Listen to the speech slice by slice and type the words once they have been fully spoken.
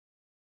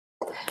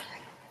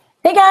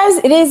Hey guys,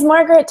 it is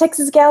Margaret,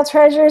 Texas Gal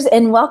Treasures,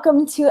 and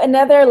welcome to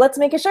another Let's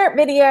Make a Shirt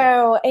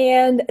video.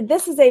 And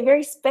this is a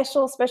very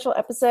special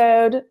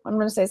episode. I'm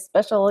going to say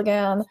special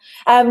again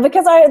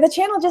because the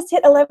channel just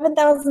hit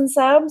 11,000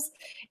 subs,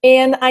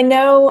 and I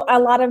know a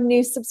lot of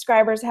new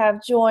subscribers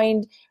have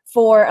joined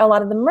for a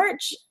lot of the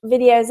merch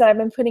videos that I've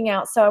been putting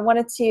out. So I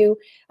wanted to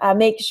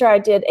make sure I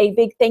did a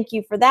big thank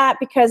you for that,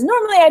 because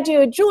normally I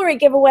do a jewelry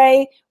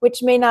giveaway,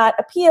 which may not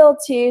appeal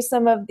to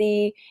some of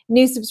the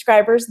new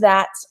subscribers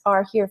that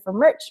are here for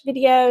merch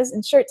videos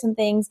and shirts and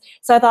things.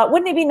 So I thought,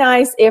 wouldn't it be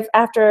nice if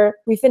after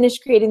we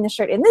finished creating the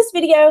shirt in this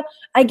video,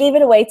 I gave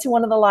it away to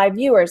one of the live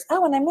viewers.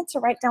 Oh, and I meant to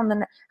write down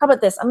how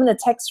about this? I'm going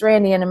to text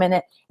Randy in a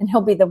minute and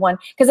he'll be the one.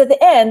 Because at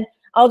the end,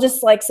 I'll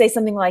just like say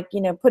something like, you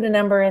know, put a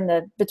number in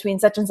the between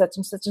such and such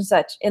and such and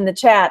such in the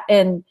chat,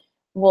 and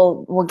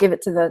we'll give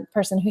it to the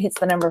person who hits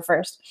the number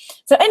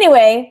first. So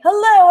anyway,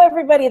 hello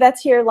everybody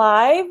that's here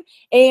live.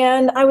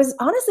 And I was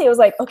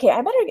like, okay,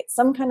 I better get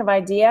some kind of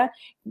idea,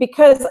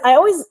 because I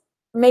always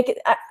make it,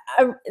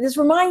 this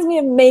reminds me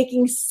of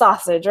making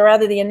sausage, or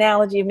rather the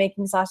analogy of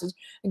making sausage.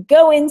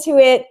 Go into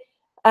it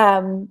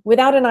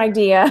without an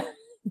idea,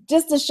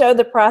 just to show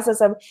the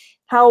process of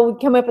how we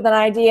come up with an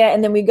idea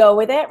and then we go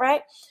with it,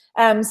 right?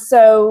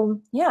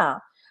 So yeah,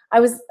 I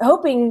was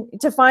hoping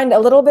to find a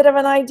little bit of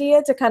an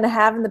idea to kind of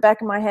have in the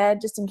back of my head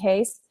just in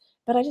case,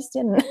 but I just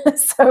didn't.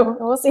 So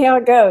we'll see how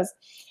it goes.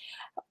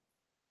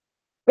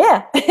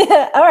 Yeah.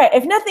 All right.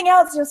 If nothing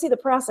else, you'll see the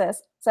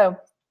process. So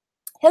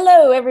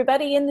hello,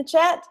 everybody in the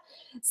chat.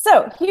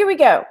 So here we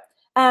go.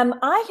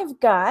 I have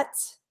got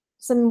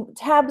some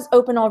tabs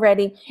open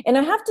already, and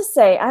I have to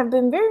say I've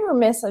been very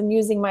remiss on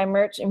using my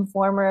Merch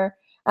Informer.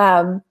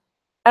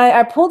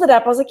 I pulled it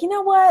up. I was like, you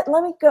know what?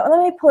 Let me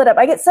pull it up.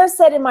 I get so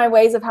set in my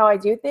ways of how I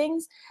do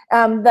things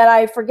that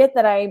I forget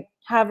that I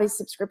have a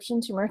subscription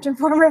to Merch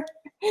Informer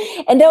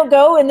and don't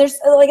go. And there's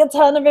like a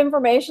ton of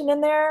information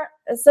in there.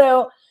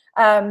 So,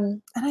 and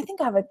I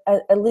think I have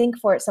a link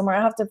for it somewhere.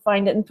 I'll have to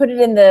find it and put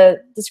it in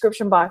the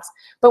description box.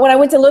 But when I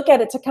went to look at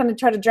it to kind of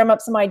try to drum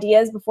up some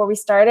ideas before we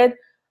started,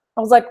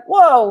 I was like,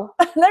 whoa,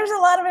 there's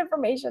a lot of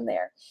information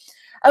there.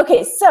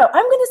 Okay, so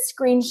I'm going to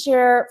screen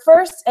share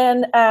first,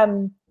 and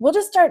we'll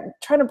just start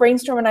trying to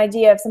brainstorm an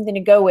idea of something to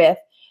go with.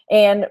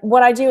 And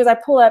what I do is I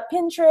pull up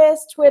Pinterest,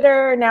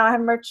 Twitter. Now I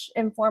have Merch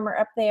Informer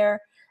up there,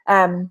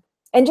 and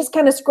just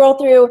kind of scroll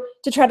through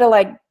to try to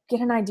like get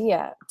an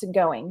idea to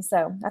going.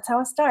 So that's how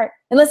I start.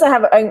 Unless I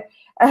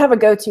have a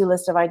go-to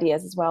list of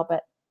ideas as well,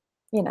 but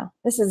you know,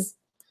 this is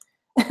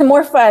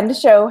more fun to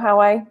show how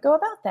I go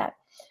about that.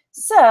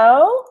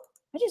 So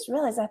I just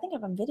realized I think I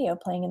have a video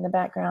playing in the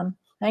background.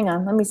 Hang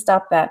on, let me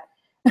stop that.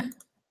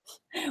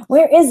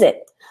 Where is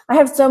it? I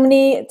have so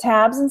many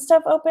tabs and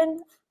stuff open.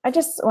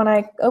 When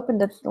I opened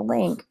the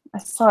link, I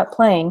saw it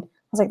playing.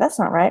 I was like, that's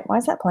not right. Why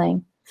is that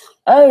playing?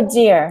 Oh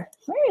dear,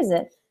 where is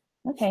it?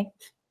 Okay.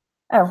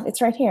 Oh,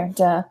 it's right here,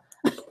 duh.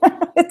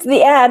 It's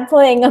the ad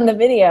playing on the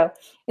video.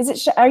 Is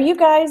it, are you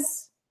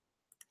guys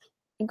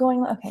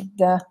going, okay,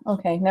 duh,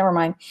 okay, never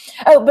mind.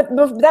 Oh, but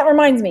that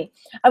reminds me.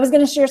 I was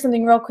gonna share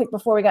something real quick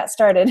before we got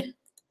started.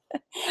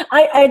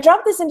 I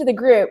dropped this into the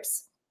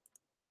groups,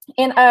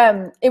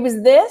 and it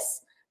was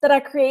this that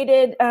I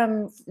created.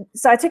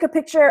 So I took a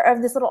picture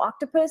of this little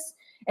octopus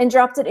and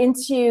dropped it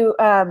into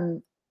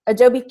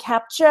Adobe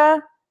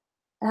Capture.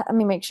 Let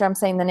me make sure I'm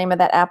saying the name of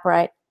that app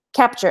right.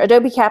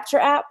 Adobe Capture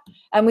app.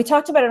 And we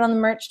talked about it on the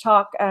Merch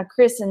Talk.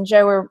 Chris and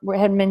Joe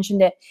had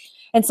mentioned it.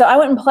 And so I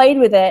went and played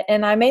with it,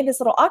 and I made this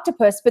little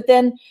octopus, but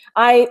then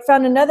I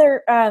found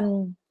another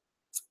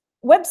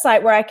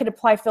website where I could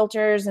apply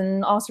filters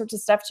and all sorts of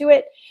stuff to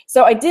it.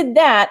 So I did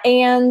that,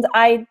 and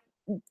I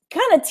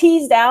kind of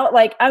teased out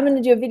like I'm going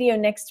to do a video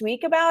next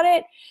week about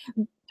it.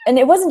 And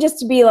it wasn't just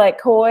to be like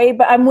coy,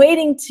 but I'm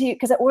waiting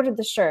because I ordered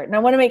the shirt and I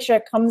want to make sure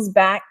it comes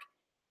back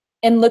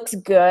and looks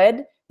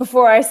good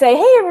before I say,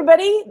 hey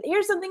everybody,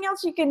 here's something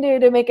else you can do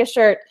to make a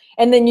shirt.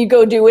 And then you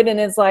go do it and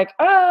it's like,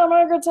 oh,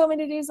 Margaret told me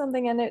to do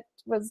something and it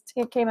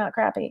came out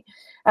crappy.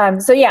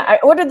 So yeah, I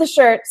ordered the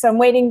shirt, so I'm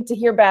waiting to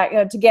hear back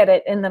to get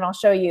it, and then I'll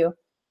show you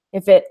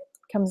if it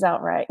comes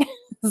out right.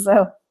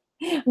 So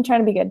I'm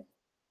trying to be good.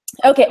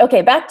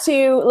 Okay, back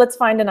to let's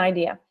find an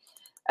idea.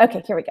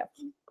 Okay, here we go.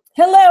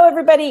 Hello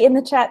everybody in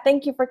the chat.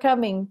 Thank you for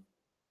coming.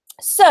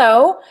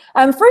 So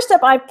first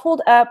up, I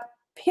pulled up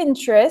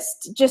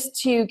Pinterest just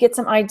to get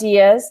some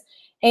ideas,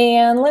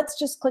 and let's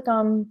just click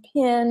on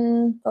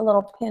pin, the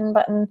little pin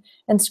button,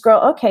 and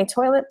scroll. Okay,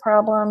 toilet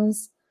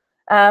problems.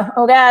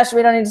 Oh gosh,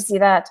 we don't need to see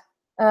that.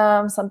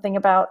 Something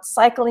about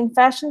cycling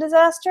fashion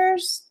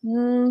disasters.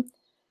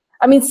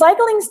 I mean,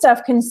 cycling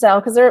stuff can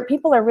sell because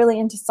people are really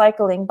into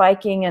cycling,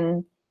 biking,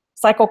 and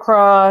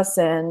cyclocross,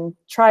 and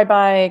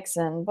tri-bikes,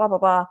 and blah, blah,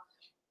 blah.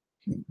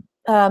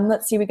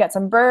 Let's see, we got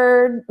some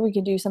bird. We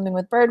could do something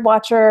with bird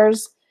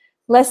watchers.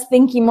 Less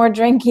thinky, more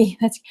drinky.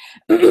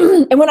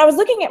 And when I was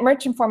looking at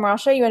Merch Informer, I'll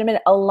show you in a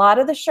minute, a lot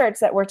of the shirts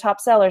that were top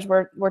sellers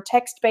were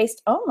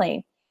text-based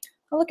only.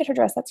 Oh, look at her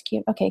dress. That's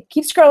cute. Okay,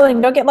 keep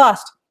scrolling. Don't get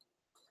lost.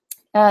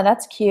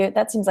 That's cute.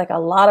 That seems like a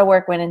lot of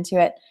work went into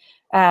it.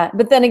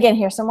 But then again,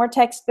 here's some more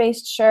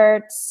text-based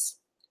shirts.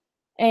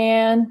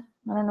 And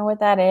I don't know what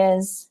that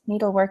is.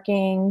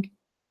 Needleworking.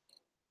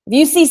 If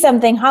you see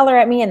something, holler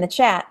at me in the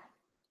chat.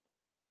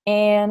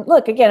 And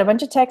look, again, a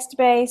bunch of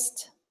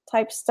text-based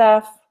type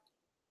stuff.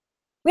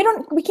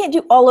 We can't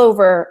do all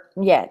over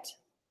yet.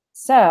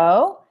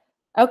 So,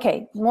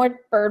 okay, more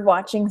bird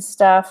watching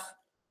stuff.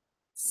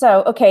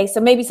 So, okay, so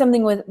maybe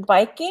something with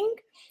biking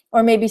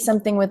or maybe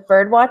something with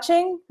bird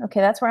watching. Okay,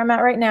 that's where I'm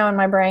at right now in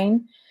my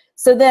brain.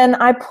 So then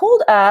I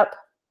pulled up,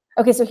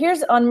 okay, so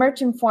here's on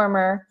Merch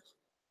Informer.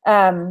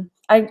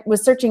 I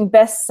was searching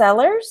best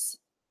sellers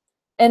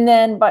and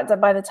then by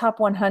the top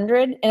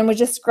 100 and was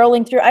just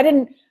scrolling through.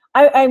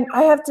 I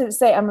have to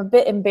say I'm a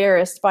bit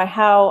embarrassed by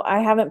how I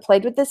haven't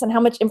played with this and how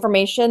much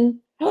information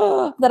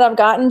that I've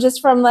gotten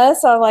just from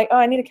this. So I'm like, oh,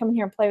 I need to come in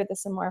here and play with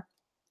this some more,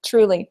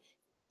 truly.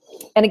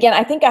 And again,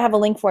 I think I have a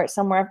link for it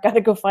somewhere. I've got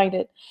to go find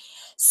it.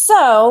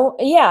 So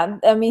yeah,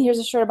 I mean, here's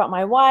a shirt about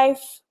my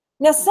wife.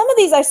 Now, some of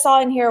these I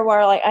saw in here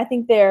were like, I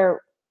think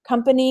they're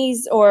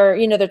companies or,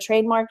 you know, they're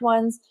trademarked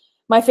ones.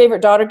 My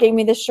favorite daughter gave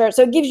me this shirt.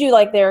 So it gives you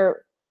like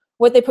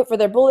what they put for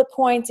their bullet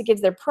points. It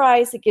gives their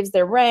price. It gives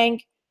their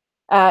rank.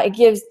 It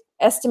gives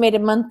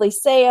estimated monthly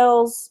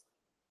sales.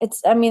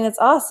 It's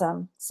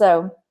awesome.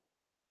 So,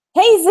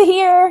 hey,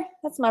 Zahir,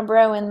 that's my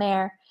bro in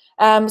there.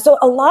 So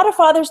a lot of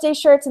Father's Day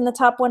shirts in the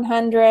top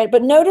 100,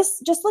 but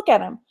notice, just look at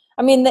them.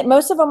 I mean, that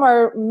most of them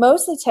are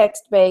mostly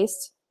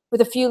text-based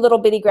with a few little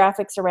bitty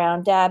graphics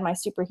around. Dad, my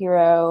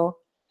superhero.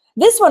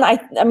 This one, I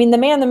mean, the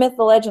man, the myth,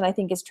 the legend, I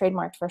think is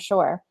trademarked for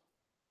sure.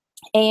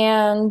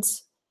 And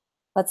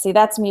let's see,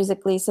 that's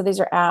Musical.ly. So these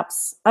are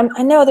apps.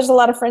 I know there's a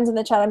lot of friends in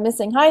the chat I'm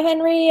missing. Hi,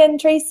 Henry and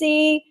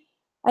Tracy.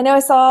 I know I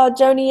saw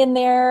Joni in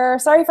there.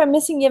 Sorry if I'm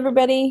missing you,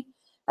 everybody.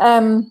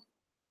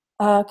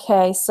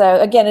 Okay,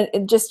 so again,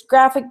 it just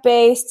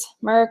graphic-based.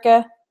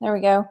 America, there we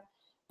go.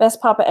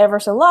 Best Papa ever.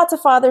 So lots of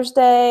Father's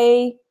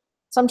Day.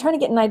 So I'm trying to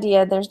get an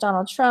idea. There's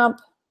Donald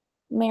Trump,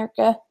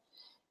 America.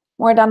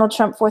 More Donald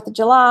Trump, 4th of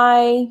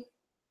July.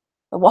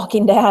 The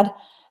Walking Dad.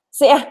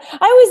 So yeah,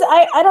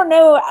 I don't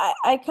know.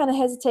 I kind of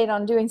hesitate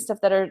on doing stuff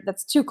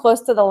that's too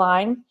close to the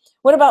line.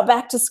 What about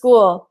back to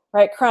school,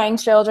 right? Crying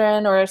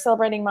children or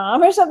celebrating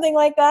mom or something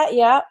like that.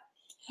 Yeah.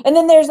 And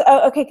then there's,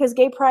 okay, because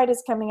Gay Pride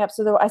is coming up.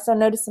 So I saw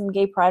noticed some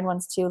Gay Pride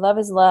ones too. Love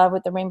is Love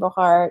with the rainbow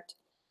heart.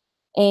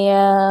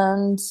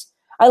 And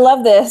I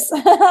love this.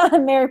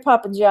 Mary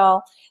Poppins,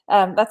 y'all.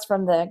 That's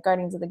from the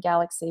Guardians of the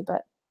Galaxy.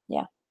 But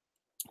yeah,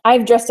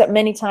 I've dressed up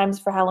many times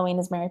for Halloween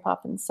as Mary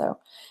Poppins. So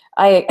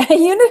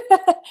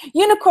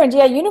unicorns.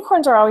 Yeah,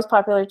 unicorns are always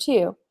popular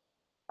too.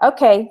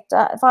 Okay,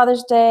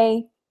 Father's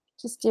Day.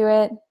 Just do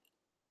it.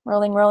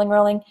 Rolling, rolling,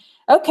 rolling.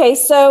 Okay,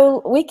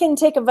 so we can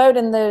take a vote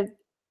in the,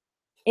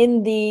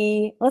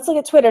 let's look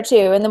at Twitter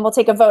too, and then we'll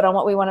take a vote on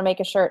what we want to make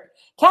a shirt.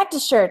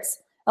 Cactus shirts,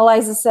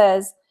 Eliza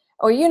says,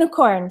 or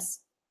unicorns.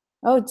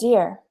 Oh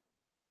dear.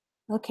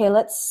 Okay,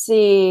 let's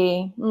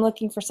see. I'm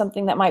looking for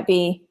something that might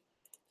be,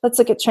 let's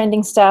look at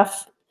trending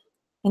stuff,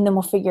 and then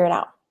we'll figure it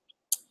out.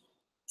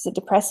 Is it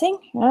depressing?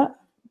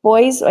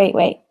 Boys,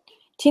 wait.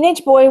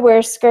 Teenage boy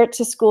wears skirt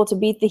to school to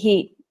beat the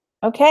heat.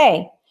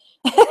 Okay.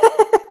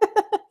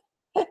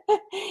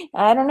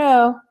 I don't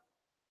know.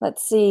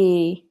 Let's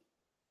see.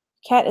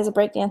 Cat is a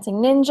breakdancing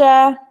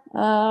ninja.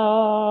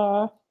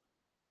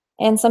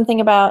 And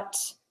something about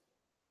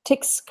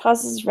ticks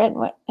causes red.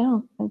 What?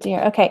 Oh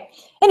dear. Okay.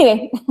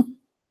 Anyway.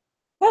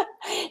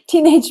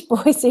 Teenage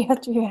boys. So you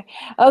have to be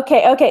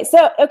okay.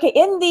 So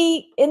in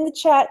the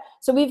chat.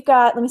 So we've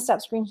got. Let me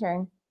stop screen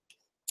sharing.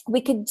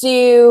 We could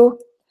do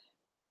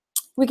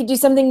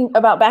something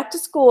about back to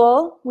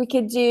school. We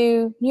could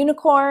do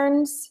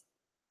unicorns,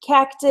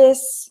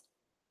 cactus.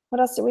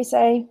 What else did we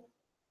say?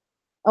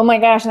 Oh my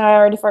gosh! Now I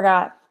already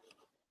forgot.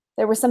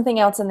 There was something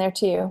else in there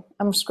too.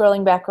 I'm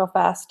scrolling back real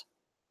fast.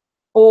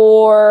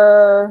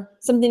 Or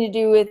something to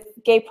do with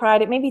Gay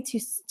Pride. It may be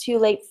too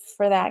late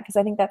for that because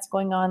I think that's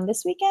going on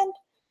this weekend.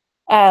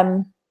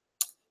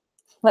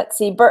 Let's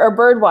see,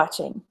 bird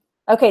watching.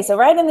 Okay, so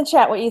write in the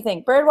chat what you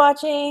think. Bird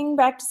watching,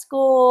 back to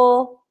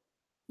school,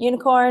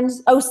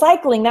 unicorns. Oh,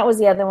 cycling, that was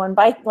the other one.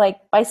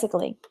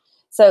 Bicycling.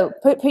 So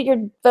put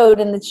your vote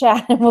in the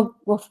chat and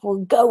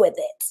we'll go with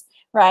it,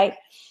 right?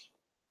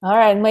 All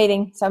right, I'm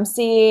waiting. So I'm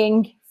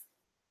seeing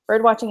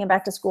bird watching and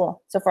back to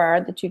school so far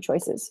are the two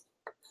choices.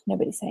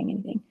 Nobody's saying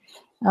anything.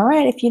 All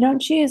right, if you don't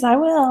choose, I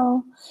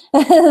will.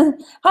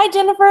 Hi,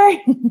 Jennifer.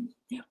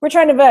 We're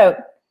trying to vote.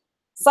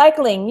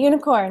 Cycling,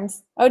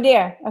 unicorns. Oh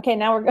dear. Okay,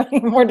 now we're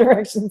going in more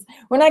directions.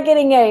 We're not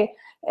getting a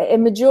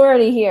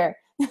majority here.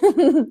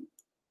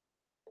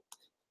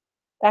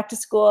 Back to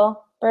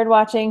school, bird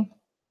watching.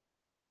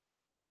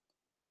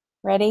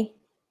 Ready,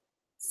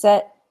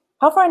 set.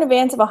 How far in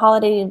advance of a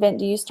holiday event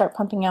do you start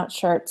pumping out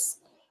shirts?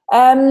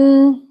 That's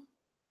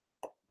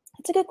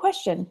a good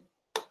question.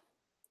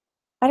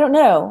 I don't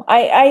know.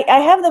 I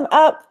have them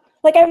up.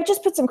 Like I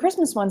just put some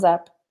Christmas ones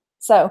up.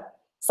 So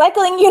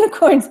cycling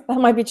unicorns, that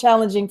might be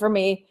challenging for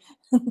me.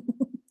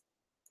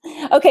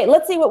 Okay,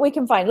 let's see what we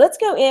can find. Let's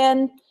go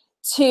in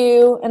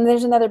to, and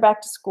there's another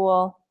back to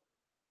school.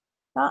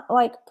 Not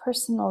like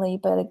personally,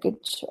 but a good,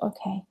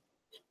 okay.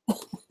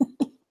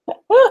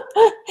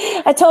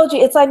 I told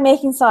you, it's like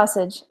making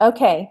sausage.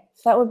 Okay,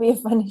 that would be a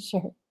funny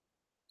shirt.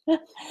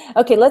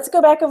 Okay, let's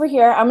go back over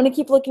here. I'm going to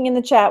keep looking in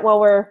the chat while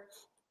we're,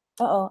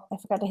 uh-oh, I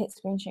forgot to hit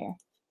screen share.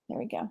 There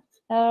we go.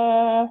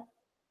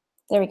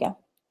 There we go.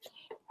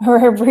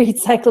 Rare breed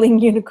cycling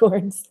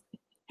unicorns.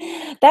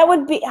 That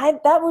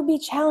would be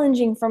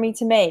challenging for me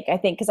to make, I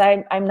think, because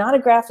I'm not a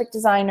graphic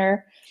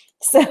designer.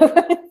 So,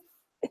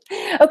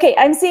 okay,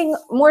 I'm seeing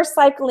more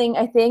cycling,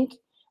 I think.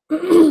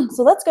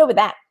 So let's go with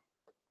that.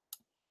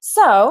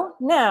 So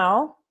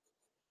now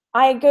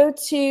I go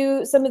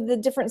to some of the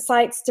different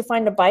sites to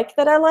find a bike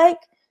that I like.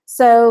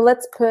 So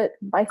let's put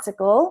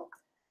bicycle.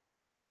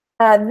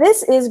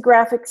 This is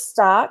Graphic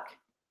Stock.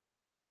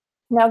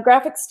 Now,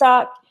 Graphic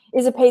Stock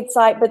is a paid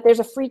site, but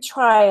there's a free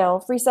trial,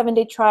 free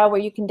 7-day trial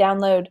where you can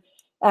download,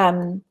 I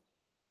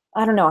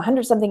don't know,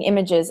 100-something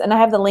images, and I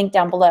have the link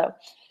down below.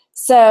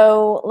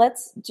 So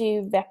let's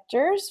do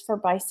vectors for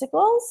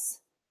bicycles.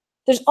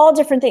 There's all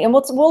different things, and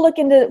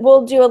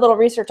we'll do a little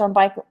research on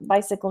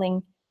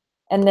bicycling,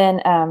 and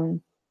then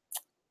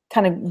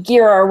kind of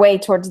gear our way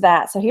towards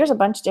that. So here's a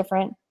bunch of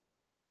different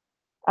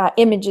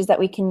images that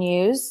we can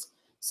use.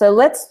 So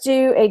let's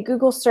do a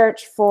Google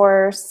search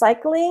for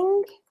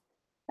cycling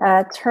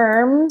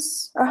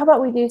terms, or how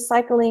about we do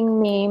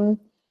cycling meme,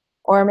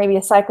 or maybe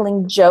a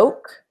cycling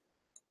joke.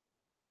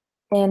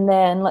 And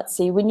then let's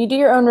see, when you do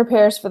your own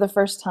repairs for the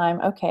first time,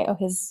 okay, oh,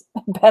 his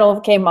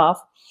pedal came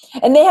off.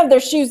 And they have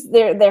their shoes,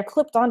 they're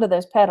clipped onto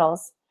those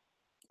pedals.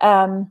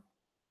 Once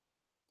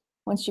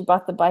you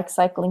bought the bike,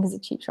 cycling is a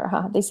cheap shot.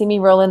 Huh? They see me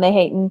rolling, they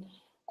hating.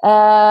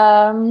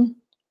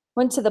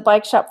 Went to the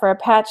bike shop for a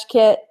patch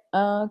kit.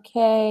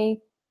 Okay.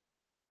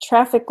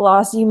 Traffic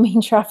laws, you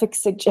mean traffic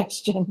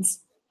suggestions.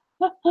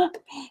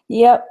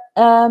 Yep.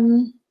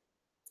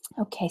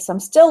 Okay, so I'm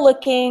still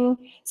looking.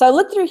 So I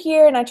look through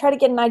here and I try to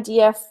get an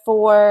idea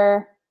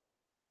for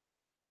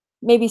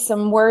maybe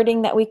some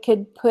wording that we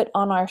could put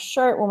on our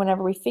shirt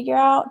whenever we figure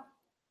out.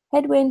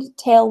 Headwind,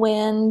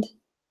 tailwind.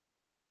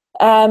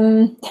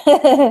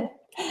 I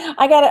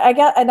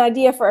got an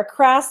idea for a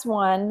crass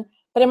one,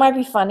 but it might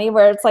be funny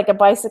where it's like a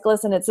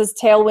bicyclist and it says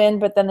tailwind,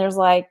 but then there's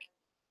like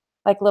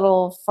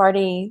little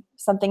farty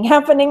something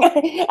happening.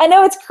 I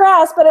know it's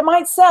crass, but it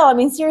might sell. I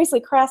mean,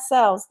 seriously, crass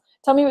sells.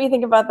 Tell me what you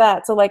think about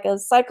that. So like a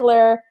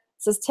cycler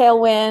says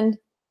tailwind,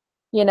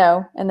 you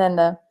know, and then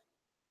the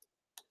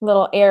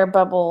little air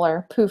bubble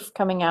or poof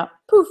coming out,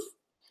 poof,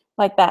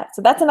 like that.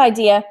 So that's an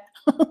idea.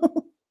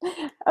 Oh,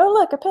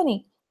 look, a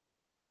penny.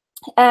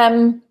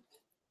 That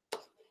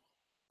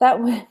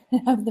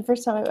was the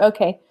first time.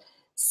 Okay.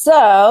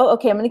 So,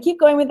 okay, I'm going to keep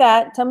going with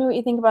that. Tell me what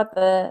you think about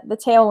the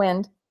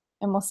tailwind,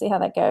 and we'll see how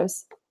that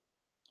goes.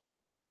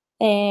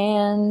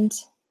 And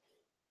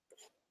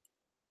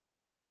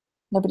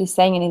nobody's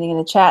saying anything in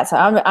the chat, so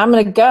I'm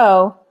going to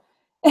go.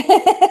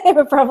 It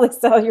would probably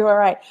sell you all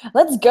right.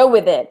 Let's go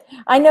with it.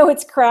 I know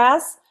it's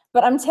crass,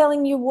 but I'm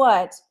telling you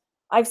what,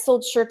 I've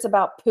sold shirts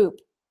about poop.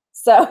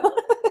 So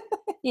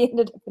he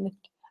ended up in it.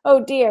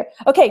 Oh dear.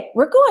 Okay,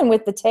 we're going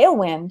with the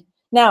tailwind.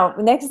 Now,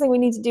 the next thing we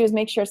need to do is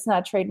make sure it's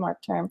not a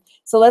trademark term.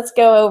 So let's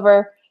go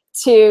over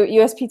to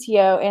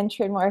USPTO and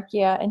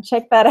Trademarkia and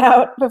check that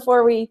out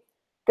before we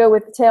go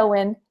with the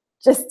tailwind.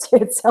 Just,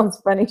 it sounds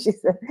funny, she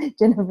said,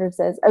 Jennifer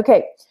says.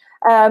 Okay,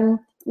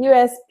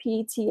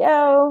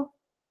 USPTO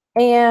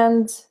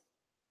and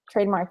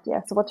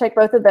Trademarkia. So we'll check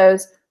both of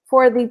those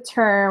for the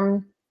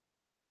term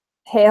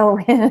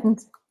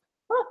tailwind.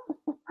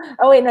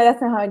 Oh wait, no,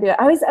 that's not how I do it.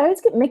 I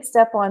always get mixed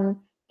up on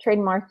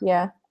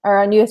Trademarkia or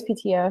on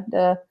USPTO,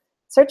 the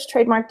search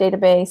trademark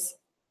database.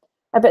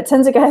 I bet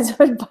tons of guys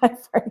would buy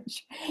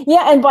furniture.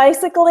 Yeah, and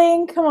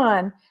bicycling, come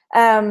on.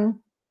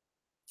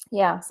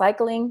 Yeah,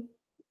 cycling.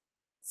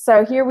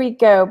 So here we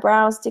go,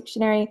 browse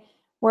dictionary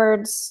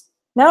words.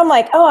 Now I'm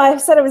like, oh, I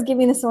said I was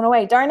giving this one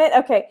away. Darn it.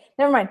 Okay,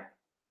 never mind.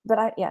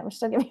 But yeah, we're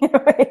still giving it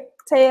away.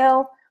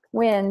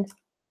 Tailwind.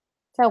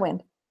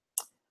 Tailwind.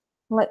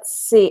 Let's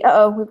see.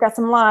 Uh-oh, we've got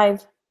some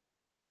live.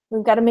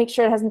 We've got to make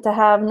sure it hasn't to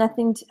have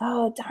nothing to,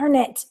 oh, darn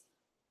it.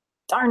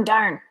 Darn.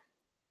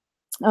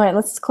 All right,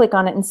 let's click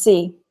on it and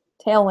see.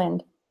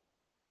 Tailwind.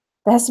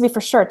 That has to be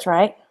for shirts,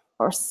 right?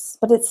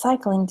 But it's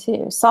cycling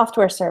too.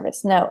 Software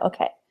service. No,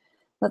 okay.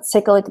 Let's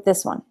take a look at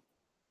this one.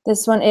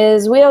 This one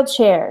is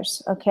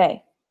wheelchairs.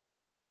 Okay.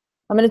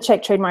 I'm going to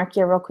check trademark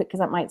here real quick because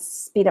that might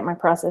speed up my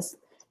process.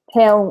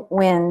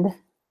 Tailwind.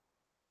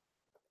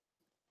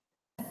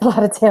 A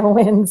lot of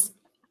tailwinds.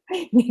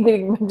 A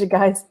bunch of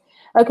guys.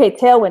 Okay,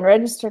 tailwind.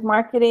 Registered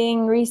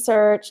marketing,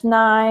 research,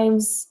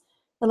 knives,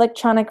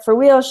 electronic for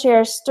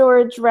wheelchair,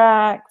 storage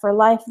rack for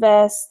life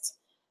vest,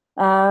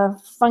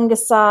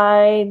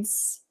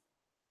 fungicides,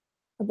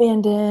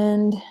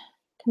 abandoned,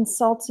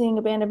 consulting,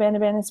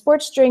 abandoned,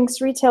 sports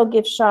drinks, retail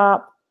gift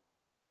shop,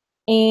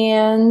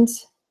 and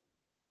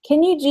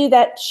can you do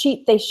that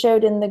cheat they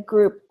showed in the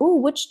group? Ooh,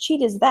 which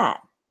cheat is that?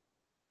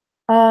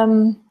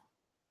 You'll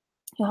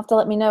have to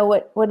let me know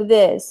what it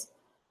is.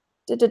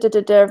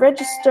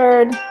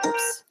 Registered,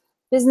 oops,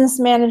 business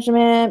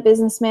management,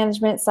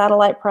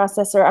 satellite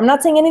processor. I'm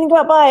not saying anything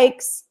about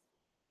bikes.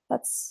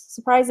 That's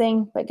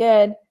surprising, but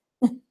good.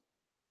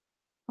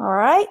 All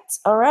right.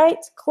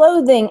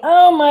 Clothing.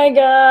 Oh my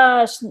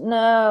gosh,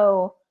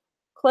 no.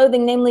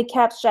 Clothing, namely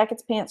caps,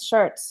 jackets, pants,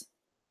 shirts.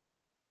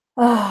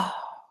 Oh,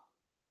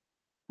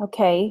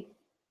 okay.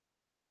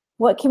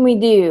 What can we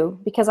do?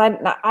 Because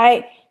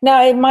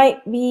now it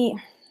might be,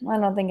 I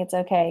don't think it's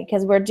okay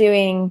because we're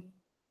doing,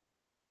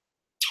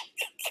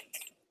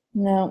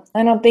 no,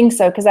 I don't think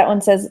so because that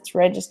one says it's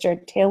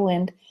registered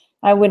tailwind.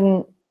 I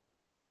wouldn't,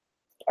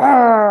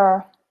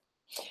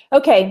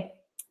 okay,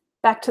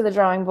 back to the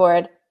drawing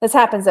board. This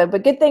happens though,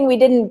 but good thing we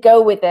didn't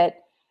go with it.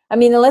 I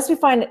mean, unless we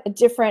find a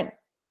different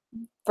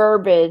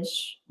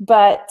verbiage,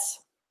 but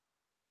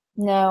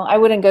no, I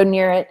wouldn't go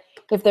near it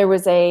if there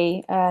was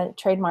a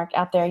trademark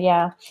out there,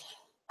 yeah.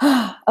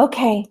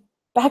 Okay,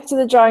 back to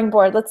the drawing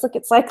board. Let's look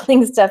at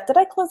cycling stuff. Did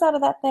I close out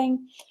of that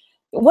thing?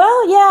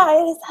 Well,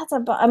 yeah,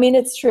 I mean,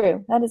 it's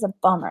true. That is a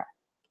bummer.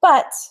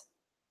 But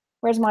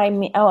where's my,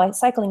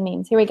 cycling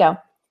memes. Here we go.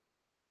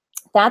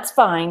 That's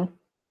fine.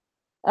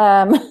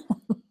 Darn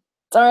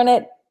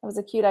it. That was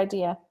a cute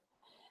idea.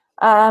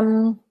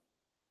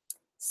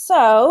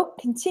 So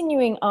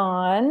continuing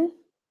on,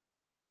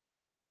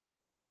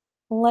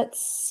 let's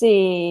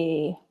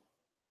see.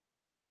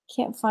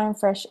 Can't find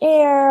fresh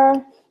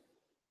air.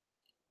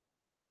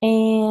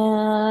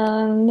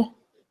 And,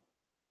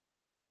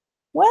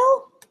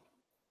 well,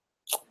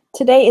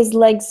 today is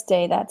legs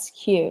day. That's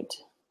cute.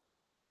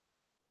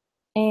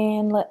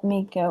 And let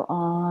me go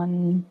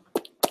on.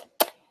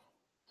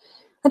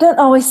 I don't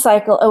always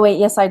cycle. Oh, wait,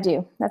 yes, I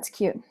do. That's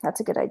cute.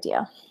 That's a good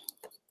idea.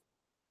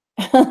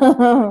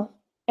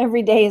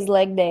 Every day is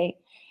leg day.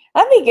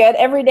 That'd be good.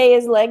 Every day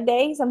is leg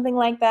day, something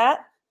like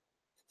that.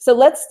 So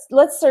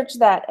let's search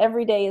that.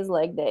 Every day is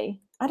leg day.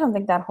 I don't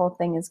think that whole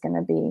thing is going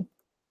to be.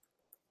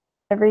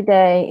 Every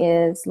day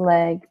is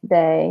leg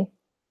day.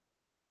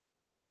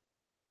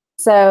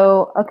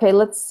 So, okay,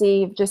 let's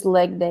see if just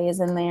leg day is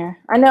in there.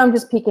 I know I'm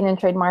just peeking in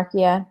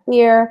Trademarkia.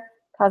 Here,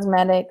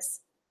 cosmetics.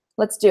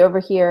 Let's do over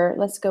here.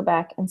 Let's go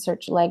back and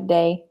search leg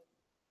day.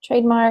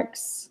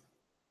 Trademarks.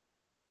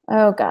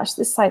 Oh gosh,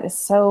 this site is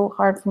so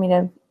hard for me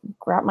to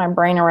wrap my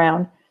brain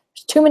around.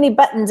 There's too many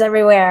buttons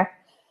everywhere.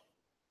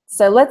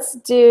 So let's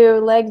do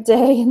leg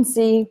day and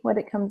see what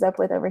it comes up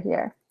with over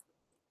here.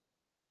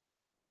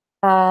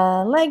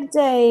 Leg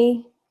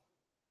day.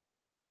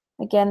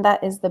 Again,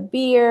 that is the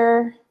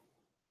beer.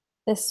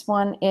 This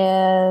one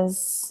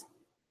is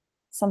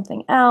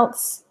something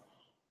else.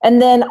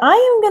 And then I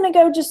am going to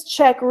go just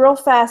check real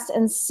fast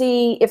and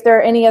see if there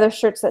are any other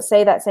shirts that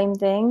say that same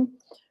thing.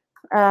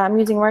 I'm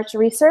using merch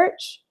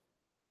research.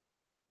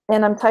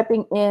 And I'm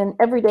typing in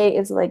every day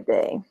is leg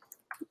day.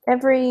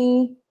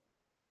 Every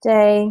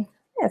day,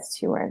 yeah, it's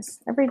 2 words.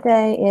 Every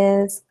day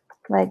is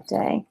leg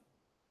day.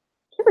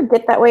 Do you ever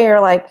get that way? You're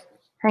like,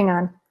 hang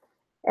on.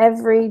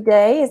 Every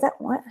day, is that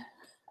what?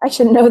 I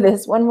should know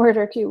this. 1 word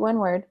or 2, 1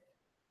 word.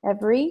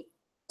 Every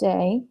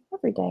day,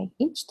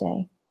 each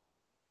day.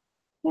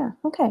 Yeah,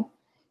 okay.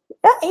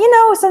 You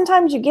know,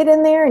 sometimes you get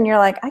in there and you're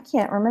like, I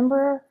can't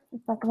remember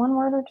if that's 1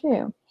 word or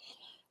 2.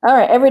 All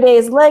right, every day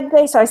is leg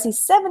day. So I see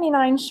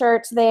 79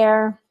 shirts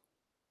there.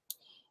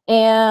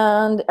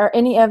 And are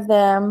any of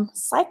them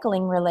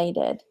cycling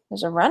related?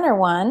 There's a runner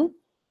one.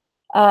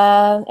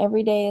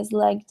 Every day is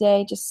leg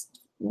day, just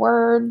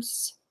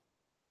words.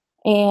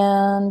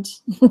 And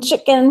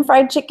chicken,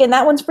 fried chicken.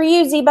 That one's for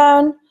you,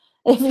 Z-Bone,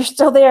 if you're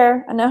still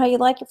there. I know how you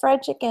like your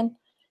fried chicken.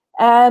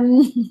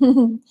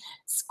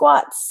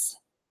 Squats.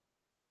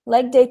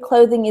 Leg day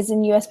clothing is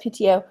in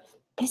USPTO.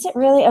 Is it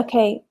really?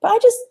 Okay, but I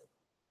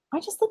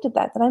just looked at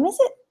that. Did I miss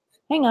it?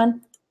 Hang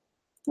on.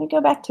 Let me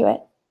go back to it.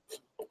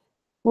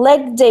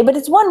 Leg day, but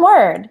it's 1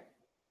 word.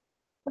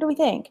 What do we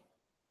think?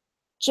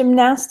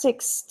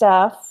 Gymnastics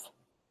stuff.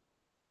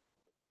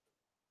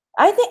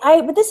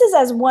 But this is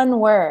as 1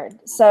 word,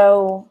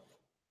 so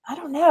I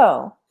don't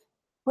know.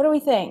 What do we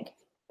think?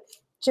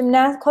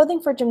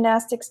 Clothing for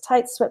gymnastics,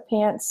 tight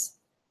sweatpants,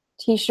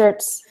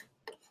 t-shirts.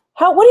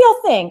 What do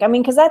y'all think? I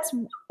mean, because that's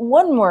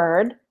 1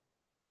 word,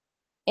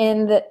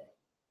 and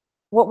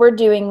what we're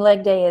doing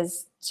leg day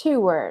is 2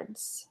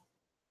 words.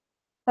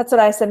 That's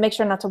what I said. Make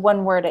sure not to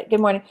 1 word it. Good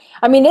morning.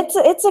 I mean, it's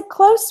a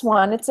close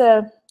one. It's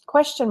a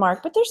question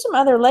mark, but there's some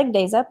other leg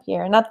days up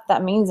here. Not that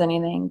that means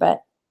anything,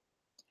 but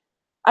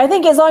I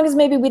think as long as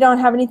maybe we don't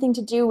have anything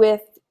to do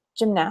with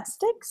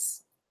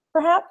gymnastics,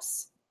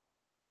 perhaps.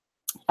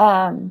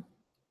 Yeah,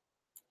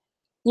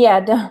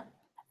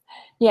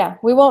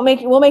 we'll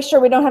make sure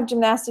we don't have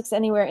gymnastics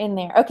anywhere in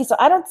there. Okay, so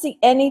I don't see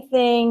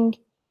anything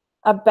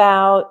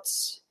about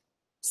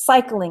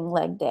cycling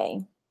leg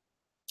day.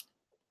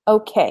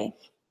 Okay.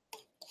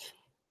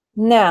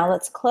 Now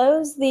let's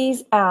close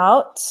these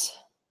out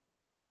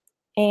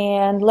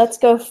and let's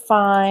go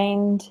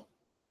find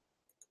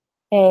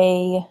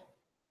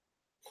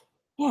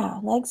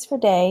legs for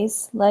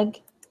days,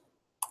 leg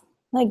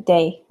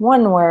day.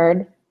 1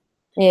 word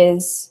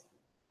is,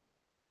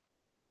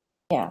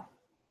 yeah.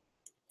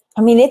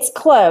 I mean, it's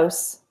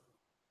close.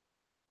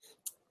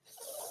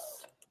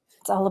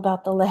 all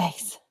about the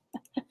legs.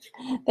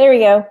 There we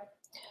go.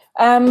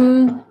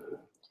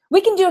 We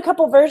can do a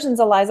couple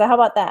versions, Eliza. How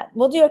about that?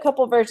 We'll do a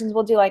couple versions.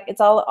 We'll do like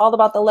it's all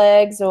about the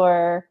legs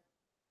or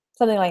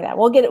something like that.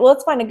 We'll get it. Well,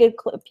 let's find a good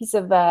piece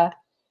of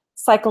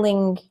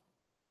cycling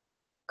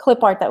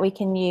clip art that we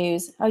can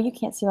use. Oh, you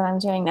can't see what I'm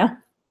doing now.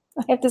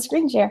 I have to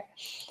screen share.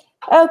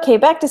 Okay,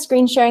 back to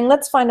screen sharing.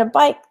 Let's find a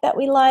bike that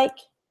we like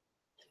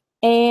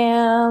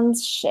and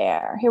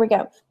share. Here we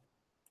go.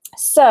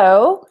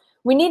 So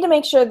we need to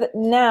make sure that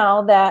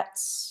now that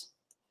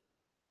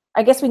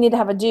I guess we need to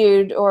have a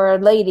dude or a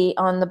lady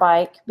on the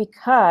bike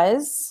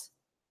because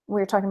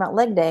we were talking about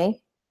leg day.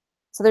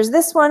 So there's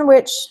this one,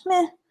 which,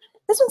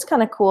 this one's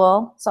kind of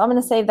cool. So I'm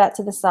going to save that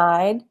to the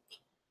side.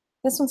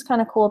 This one's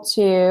kind of cool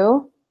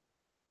too.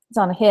 It's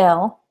on a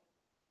hill.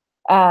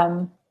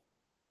 That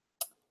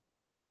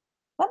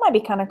might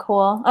be kind of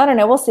cool. I don't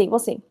know. We'll see. We'll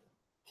see.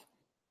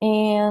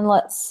 And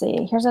let's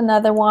see. Here's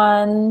another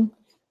one.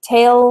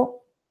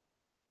 Tail.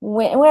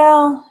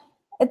 Well,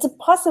 it's a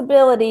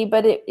possibility,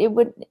 but it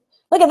would.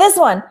 Look at this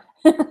one.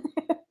 There's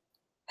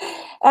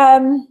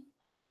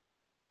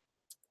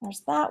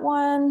that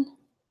one.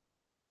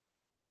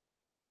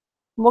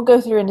 We'll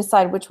go through and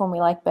decide which one we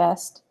like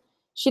best.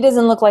 She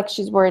doesn't look like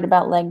she's worried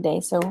about leg day,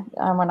 so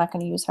we're not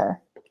going to use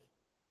her.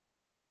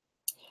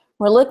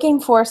 We're looking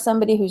for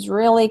somebody who's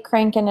really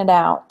cranking it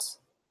out.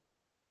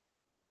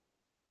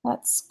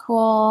 That's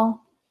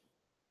cool.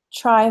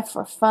 Try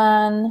for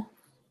fun.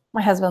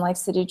 My husband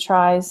likes to do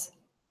tries.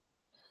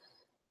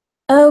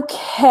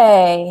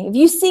 Okay, if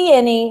you see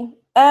any,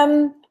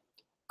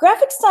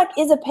 Graphic Stock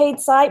is a paid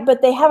site,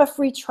 but they have a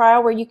free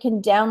trial where you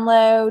can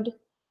download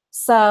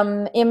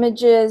some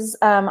images,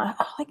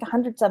 like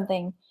 100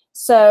 something.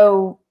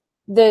 So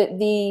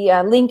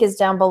the link is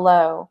down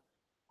below.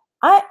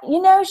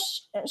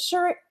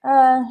 Shiri,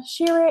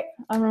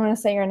 I'm going to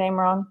say your name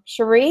wrong.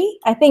 Shiri,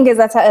 I think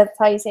that's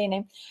how you say your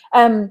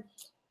name.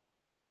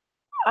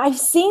 I've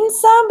seen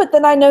some, but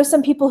then I know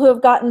some people who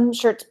have gotten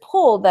shirts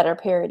pulled that are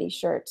parody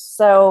shirts.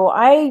 So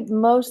I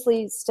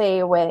mostly stay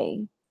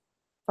away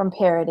from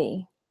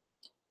parody.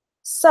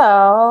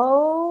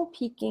 So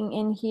peeking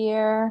in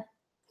here,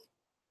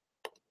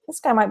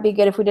 this guy might be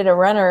good if we did a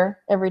runner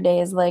every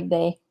day is leg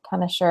day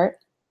kind of shirt.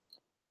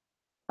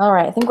 All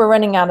right, I think we're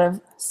running out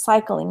of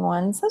cycling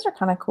ones. Those are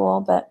kind of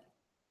cool, but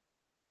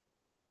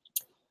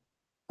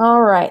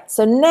all right.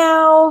 So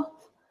now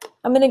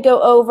I'm going to go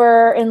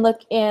over and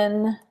look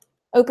in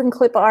open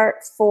clip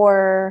art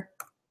for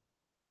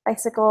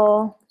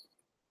bicycle.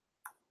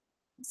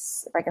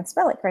 Let's see if I can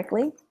spell it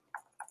correctly.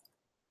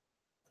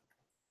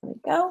 There we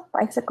go,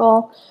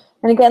 bicycle.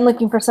 And again,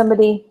 looking for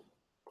somebody.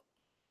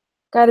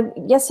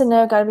 Yes and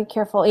no, gotta be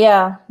careful.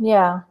 Yeah.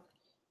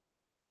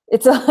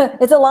 It's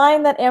a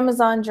line that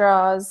Amazon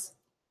draws.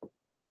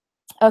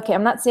 Okay,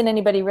 I'm not seeing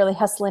anybody really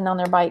hustling on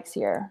their bikes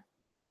here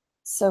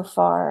so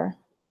far.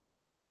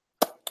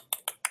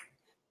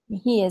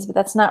 He is, but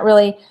that's not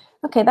really.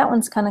 Okay, that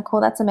one's kind of cool.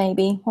 That's a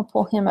maybe. We'll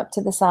pull him up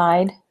to the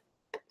side.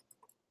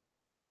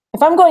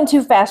 If I'm going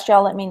too fast,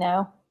 y'all let me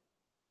know.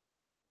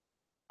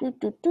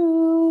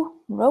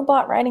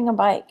 Robot riding a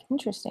bike.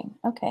 Interesting.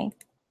 Okay.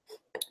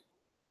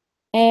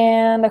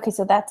 And okay,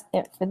 so that's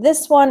it for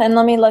this one. And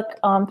let me look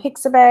on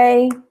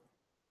Pixabay.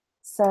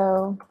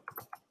 So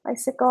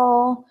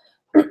bicycle.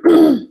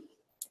 And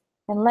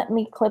let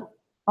me click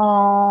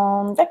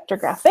on vector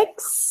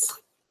graphics.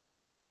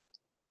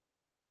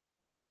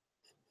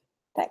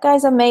 That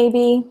guy's a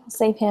maybe. I'll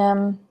save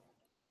him.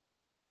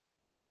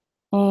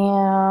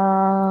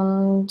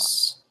 And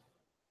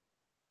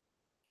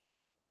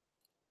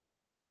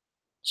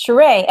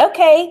Sheree,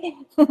 okay.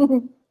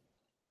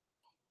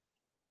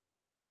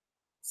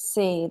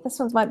 See, this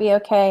one might be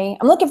okay.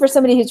 I'm looking for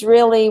somebody who's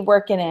really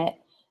working it,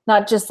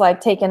 not just like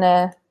taking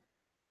an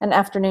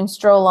afternoon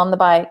stroll on the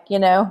bike, you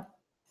know.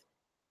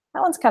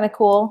 That one's kind of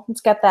cool.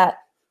 It's got that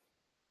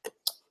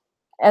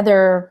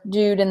other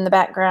dude in the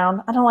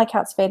background. I don't like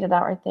how it's faded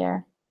out right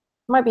there.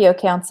 It might be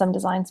okay on some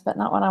designs, but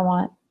not what I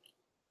want.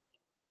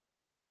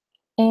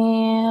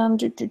 And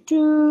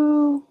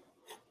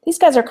these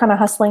guys are kind of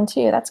hustling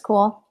too. That's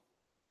cool.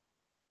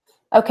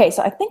 Okay,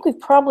 so I think we've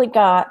probably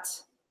got,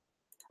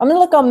 I'm going to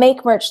look on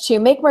Make Merch too.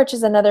 Make Merch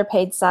is another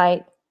paid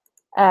site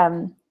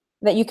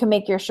that you can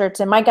make your shirts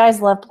in. My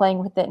guys love playing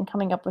with it and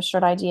coming up with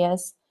shirt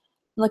ideas.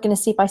 I'm looking to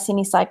see if I see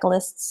any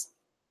cyclists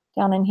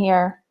down in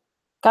here.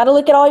 Got to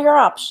look at all your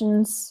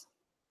options.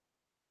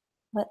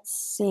 Let's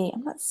see.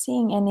 I'm not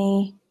seeing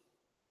any.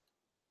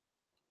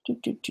 Let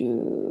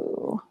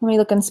me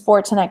look in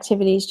sports and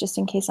activities just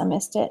in case I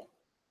missed it.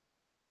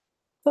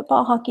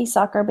 Football, hockey,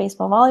 soccer,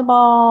 baseball,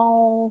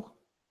 volleyball,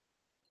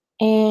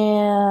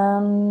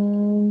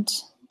 and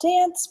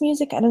dance,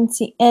 music. I didn't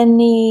see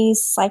any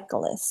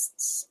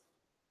cyclists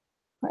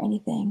or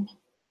anything.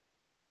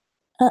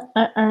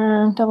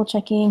 Double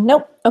checking.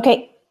 Nope.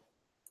 Okay.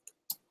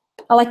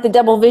 I like the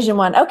double vision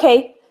one.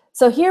 Okay.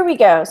 So here we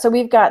go. So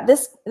we've got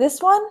this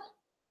one.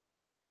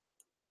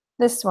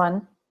 This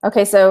one.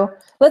 Okay, so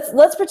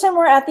let's pretend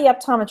we're at the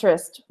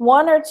optometrist.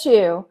 One or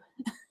two.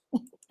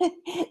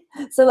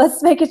 So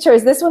let's make a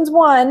choice. This one's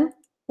one.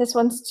 This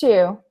one's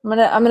 2.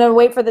 I'm gonna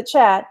wait for the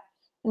chat,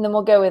 and then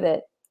we'll go with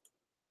it.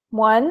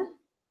 1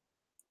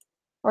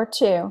 or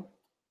 2?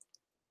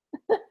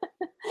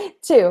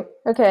 2.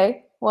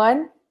 Okay.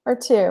 1 or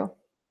 2?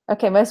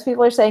 Okay, most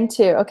people are saying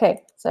 2.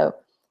 Okay, so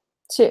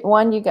 2,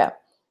 1, you go.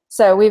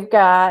 So we've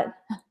got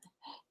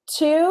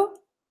 2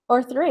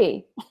 or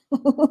 3.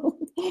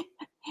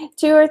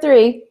 2 or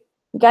 3.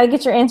 You got to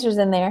get your answers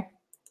in there.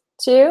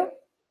 2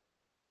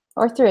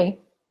 or 3?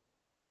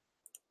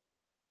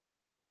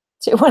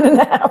 2,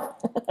 1.5.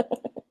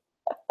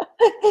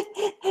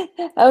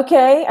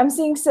 Okay, I'm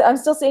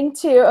still seeing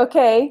 2.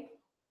 Okay.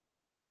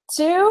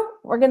 2,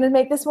 we're going to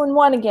make this one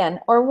 1 again,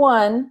 or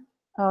 1.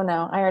 Oh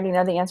no, I already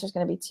know the answer is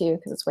going to be 2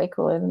 because it's way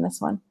cooler than this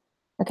one.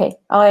 Okay,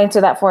 I'll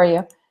answer that for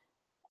you.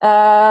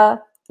 Here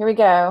we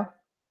go.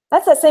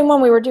 That's that same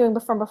one we were doing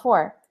from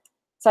before.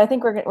 So I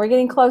think we're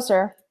getting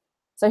closer.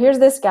 So here's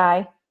this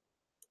guy.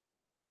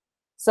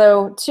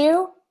 So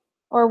 2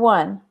 or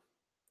 1?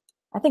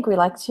 I think we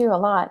like 2 a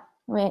lot.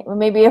 We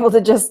may be able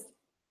to just,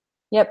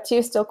 yep, 2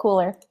 is still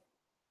cooler.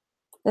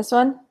 This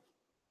one?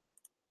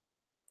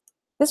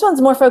 This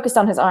one's more focused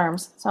on his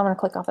arms, so I'm going to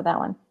click off of that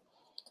one.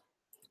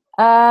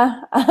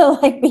 I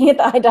like being at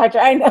the eye doctor.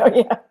 I know,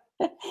 yeah.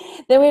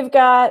 Then we've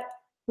got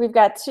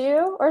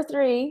 2 or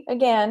 3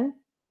 again.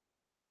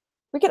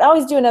 We could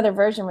always do another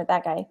version with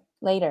that guy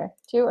later.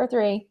 2 or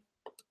 3?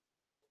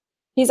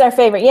 He's our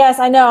favorite. Yes,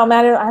 I know.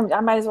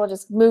 I might as well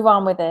just move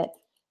on with it.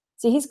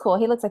 See, he's cool.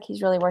 He looks like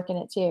he's really working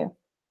it too.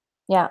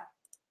 Yeah.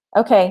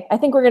 Okay. I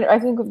think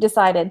we've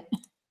decided.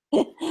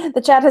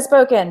 The chat has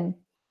spoken.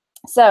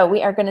 So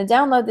we are going to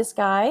download this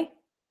guy.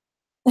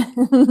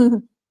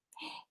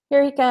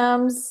 Here he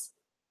comes.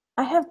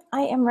 I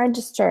am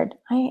registered.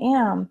 I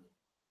am.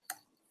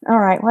 All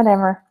right,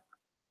 whatever.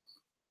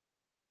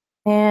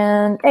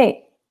 And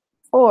 8,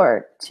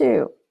 4,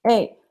 2,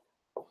 8.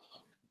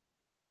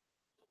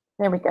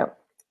 There we go.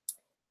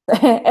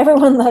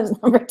 Everyone loves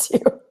number 2.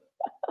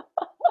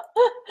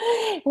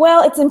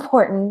 Well, it's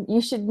important.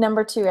 You should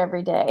number 2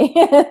 every day.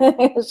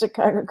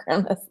 Chicago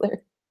Crown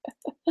Wrestler.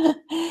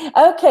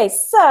 Okay,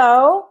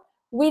 so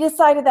we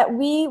decided that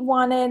we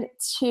wanted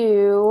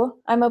to,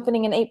 I'm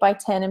opening an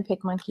 8x10 in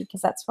PicMonkey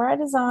because that's where I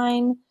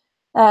design.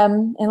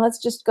 And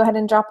let's just go ahead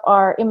and drop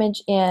our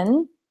image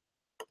in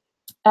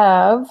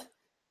of,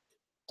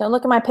 don't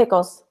look at my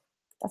pickles.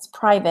 That's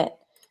private.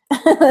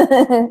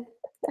 I'm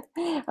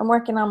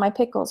working on my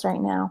pickles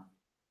right now.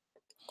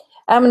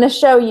 I'm going to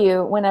show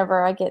you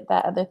whenever I get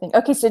that other thing.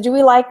 Okay, so do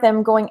we like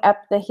them going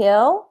up the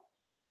hill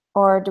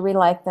or do we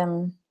like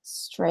them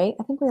straight?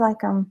 I think we like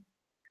them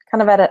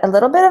kind of at a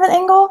little bit of an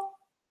angle.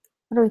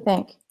 What do we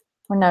think?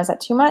 Or no, is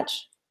that too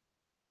much?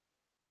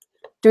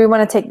 Do we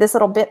want to take this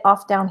little bit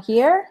off down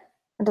here?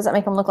 Or does that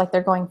make them look like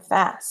they're going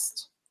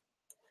fast?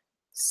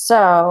 So,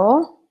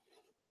 all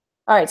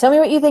right, tell me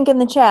what you think in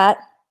the chat.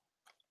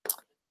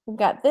 We've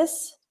got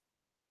this.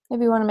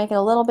 Maybe we want to make it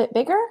a little bit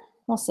bigger.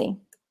 We'll see.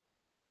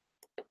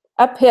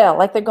 Uphill,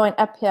 like they're going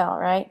uphill,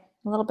 right?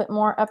 A little bit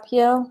more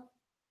uphill.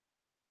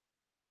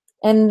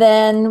 And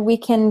then we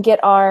can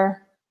get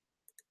our,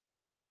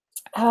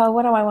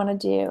 what do I want to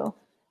do?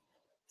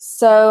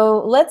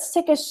 So let's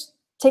take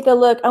a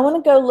look. I want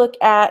to go look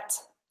at,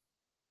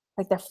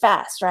 like they're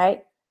fast,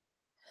 right?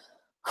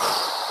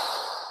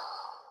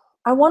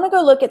 I want to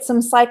go look at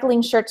some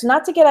cycling shirts,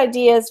 not to get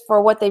ideas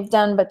for what they've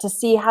done, but to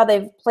see how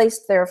they've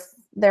placed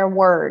their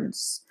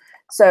words.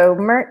 So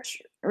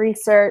merch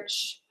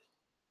research.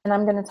 And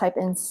I'm going to type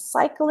in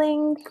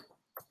cycling.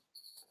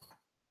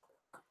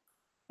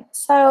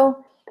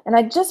 So, and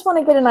I just want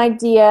to get an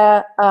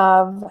idea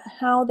of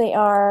how they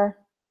are.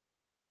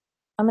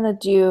 I'm going to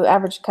do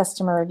average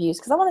customer reviews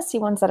because I want to see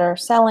ones that are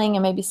selling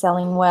and maybe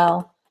selling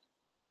well.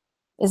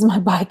 Is my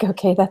bike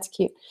okay? That's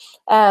cute.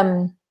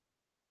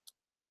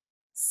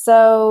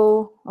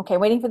 So, okay,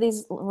 waiting for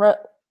these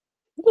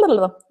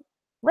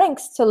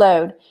ranks to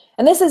load.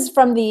 And this is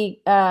from the,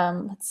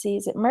 let's see,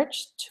 is it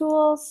merch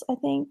tools, I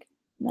think?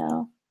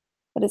 No.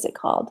 What is it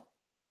called?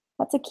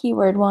 That's a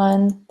keyword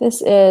one.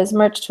 This is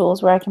merch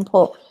tools where I can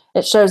pull,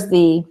 it shows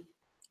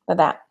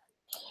that.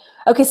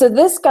 Okay, so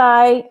this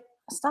guy,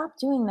 stop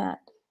doing that.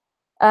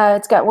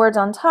 It's got words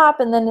on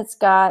top and then it's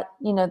got,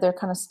 you know, they're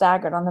kind of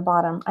staggered on the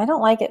bottom. I don't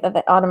like it that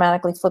it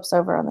automatically flips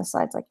over on the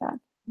sides like that.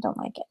 I don't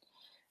like it.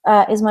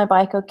 Is my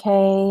bike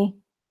okay?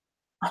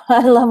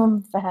 I love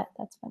them fat.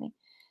 That's funny.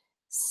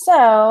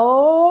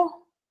 So,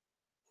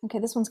 okay,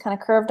 this one's kind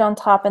of curved on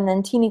top and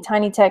then teeny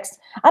tiny text.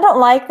 I don't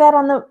like that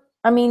on the,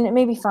 I mean, it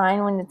may be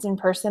fine when it's in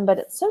person, but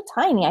it's so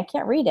tiny, I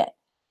can't read it.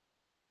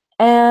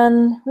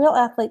 And real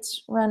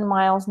athletes run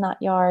miles, not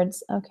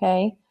yards.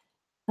 Okay.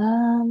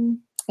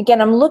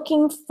 Again, I'm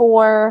looking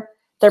for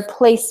their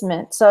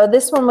placement. So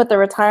this one with the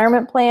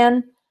retirement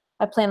plan,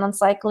 I plan on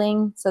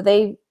cycling. So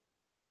they've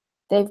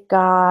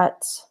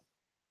got,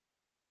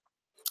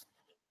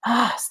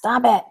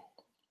 stop it.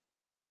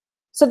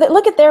 So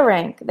look at their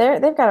rank.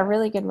 They've got a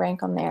really good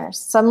rank on theirs.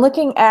 So I'm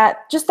looking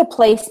at just the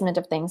placement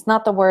of things,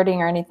 not the wording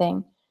or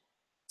anything.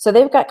 So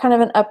they've got kind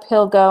of an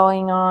uphill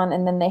going on,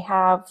 and then they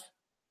have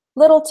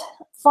little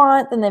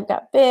font, then they've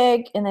got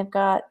big, and they've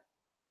got,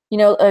 you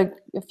know,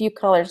 a few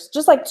colors,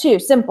 just like two,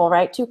 simple,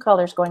 right? Two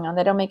colors going on.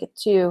 They don't make it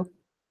too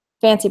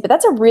fancy, but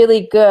that's a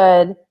really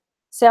good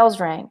sales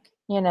rank,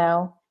 you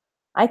know,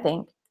 I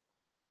think.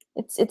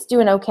 It's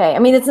doing okay. I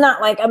mean, it's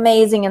not like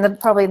amazing and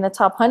probably in the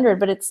top 100,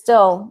 but it's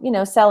still, you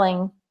know,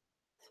 selling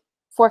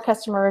 4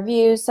 customer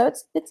reviews, so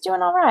it's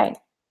doing all right.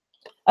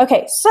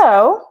 Okay,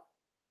 so,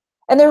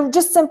 and they're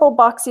just simple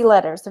boxy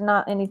letters. They're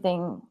not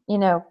anything, you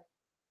know,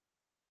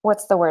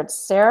 what's the word,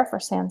 serif or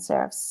sans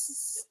serif?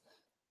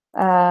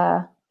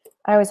 I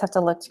always have to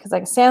look because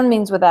like sans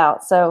means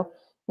without, so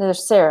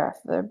there's serif.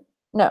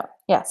 No,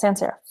 yeah, sans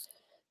serif.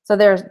 So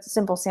there's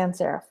simple sans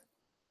serif.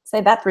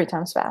 Say that 3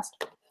 times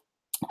fast.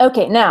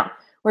 Okay, now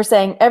we're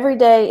saying every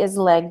day is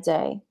leg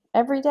day.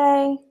 Every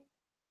day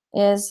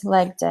is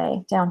leg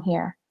day down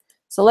here.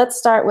 So let's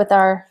start with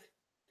our,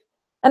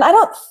 and I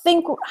don't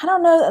think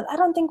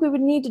we would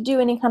need to do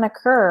any kind of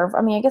curve.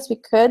 I mean, I guess we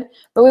could,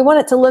 but we want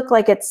it to look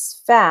like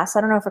it's fast.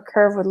 I don't know if a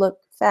curve would look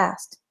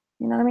fast.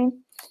 You know what I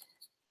mean?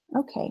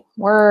 Okay,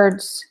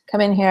 words,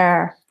 come in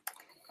here.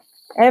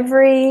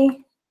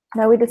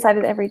 No, we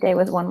decided every day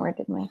was one word,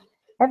 didn't we?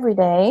 Every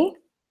day.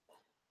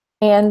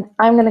 And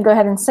I'm going to go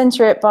ahead and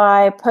center it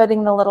by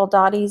putting the little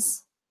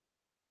dotties.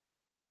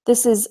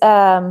 This is,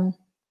 when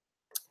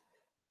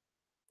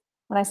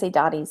I say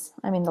dotties,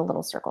 I mean the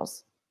little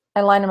circles.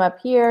 I line them up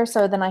here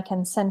so then I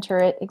can center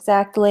it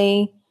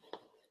exactly.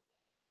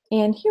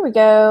 And here we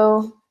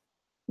go.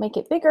 Make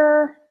it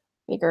bigger,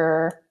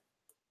 bigger.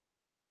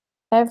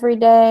 Every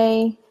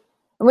day.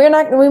 We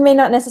may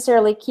not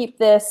necessarily keep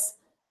this.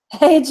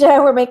 Hey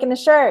Joe, we're making a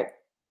shirt.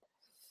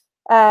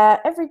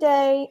 Every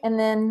day, and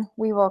then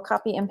we will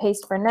copy and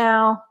paste for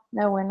now.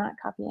 No, we're not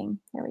copying.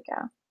 Here we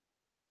go.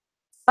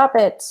 Stop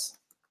it.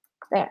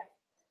 There.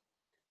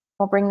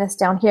 We'll bring this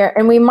down here.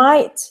 And we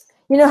might,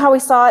 you know how we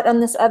saw it on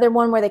this other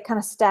one where they kind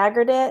of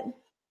staggered it?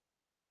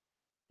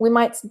 We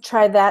might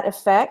try that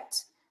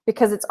effect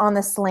because it's on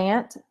the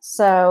slant.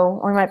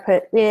 So we might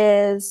put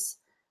is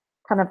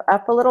kind of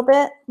up a little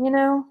bit, you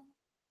know?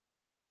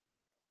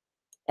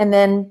 And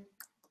then,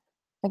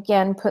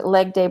 again, put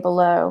leg day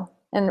below.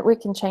 And we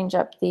can change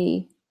up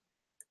the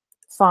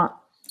font.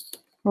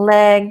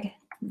 Leg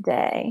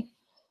day.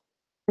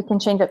 We can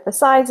change up the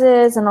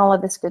sizes and all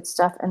of this good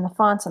stuff and the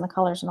fonts and the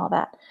colors and all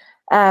that.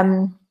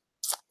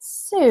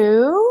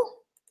 So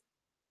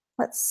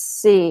let's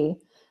see.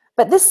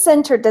 But this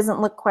center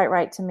doesn't look quite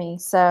right to me.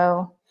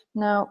 So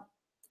no.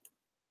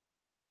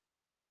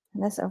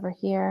 And this over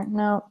here,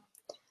 no.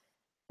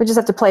 We just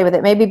have to play with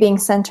it. Maybe being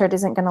centered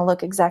isn't going to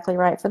look exactly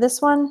right for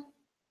this one.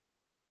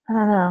 I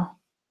don't know.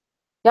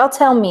 Y'all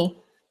tell me.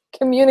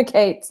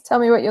 Communicate. Tell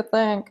me what you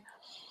think.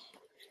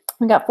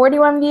 We got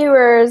 41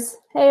 viewers.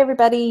 Hey,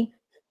 everybody.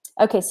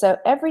 Okay, so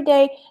every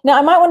day. Now,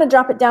 I might want to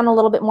drop it down a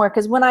little bit more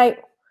because when I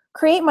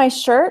create my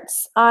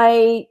shirts,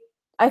 I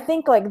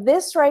think like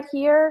this right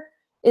here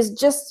is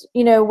just,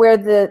 you know, where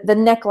the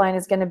neckline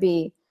is going to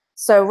be.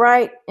 So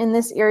right in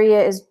this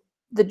area is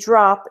the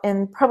drop,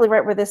 and probably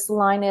right where this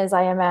line is,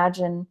 I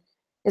imagine,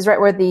 is right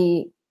where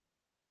the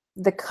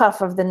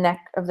cuff of the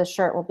neck of the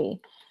shirt will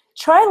be.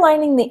 Try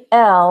lining the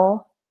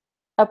L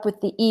up with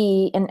the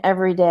E in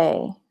every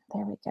day.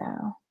 There we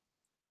go.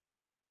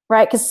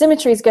 Right, because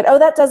symmetry is good. Oh,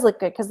 that does look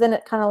good because then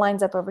it kind of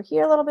lines up over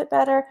here a little bit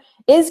better.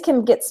 Is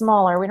can get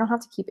smaller. We don't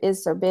have to keep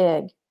is so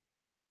big,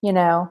 you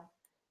know.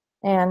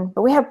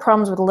 But we have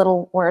problems with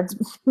little words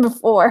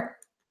before.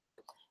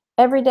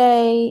 Every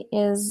day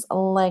is a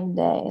leg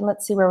day.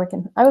 Let's see where we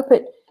can. I would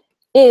put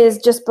is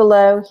just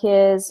below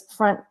his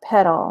front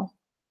pedal.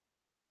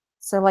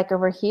 So like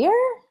over here,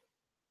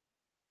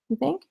 you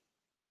think?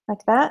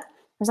 Like that?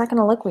 Or is that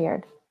going to look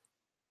weird?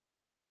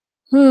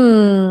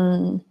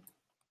 Or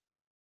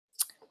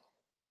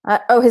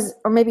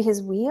maybe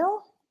his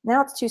wheel?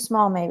 Now it's too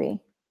small, maybe.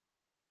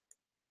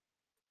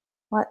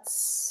 Let's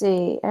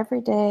see.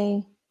 Every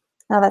day.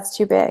 No, that's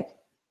too big.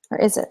 Or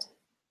is it?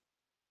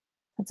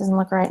 That doesn't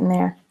look right in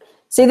there.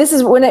 See, this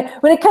is when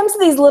it comes to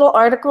these little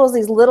articles,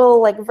 these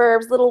little like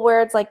verbs, little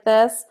words like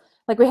this,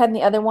 like we had in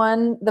the other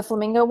one, the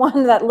flamingo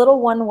one, that little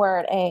one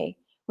word, A,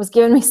 was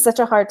giving me such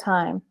a hard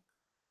time.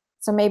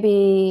 So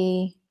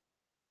maybe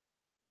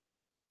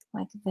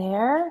like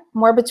there,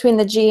 more between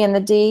the G and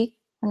the D.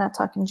 We're not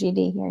talking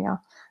GD here,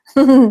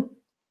 y'all.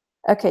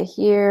 Okay,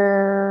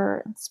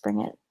 here, let's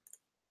bring it.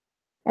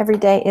 Every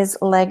day is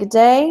leg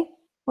day.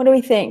 What do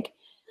we think?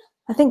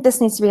 I think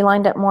this needs to be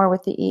lined up more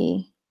with the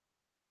E.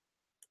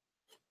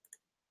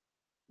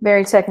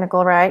 Very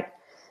technical, right?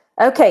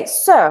 Okay,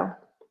 so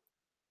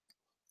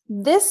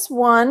this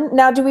one,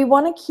 now do we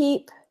want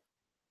to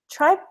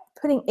try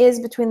putting is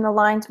between the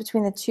lines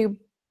between the two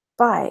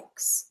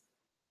bikes?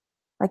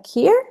 Like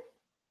here?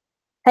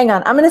 Hang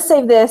on, I'm going to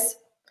save this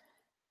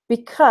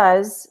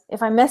because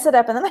if I mess it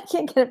up and then I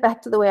can't get it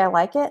back to the way I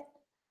like it,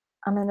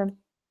 I'm going to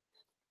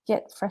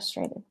get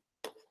frustrated.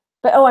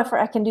 But oh,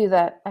 I can do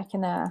that. I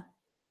can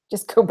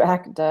just go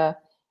back to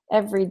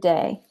every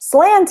day.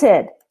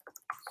 Slanted.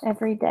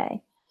 Every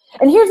day.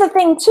 And here's the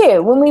thing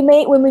too. When we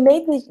made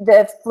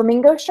the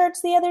flamingo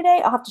shirts the other day,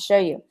 I'll have to show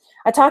you.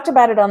 I talked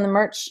about it on the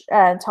merch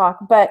talk,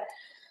 but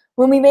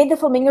when we made the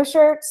flamingo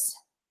shirts,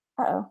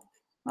 wrong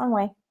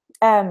way.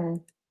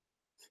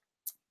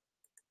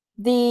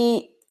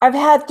 I've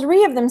had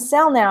 3 of them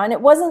sell now, and it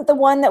wasn't the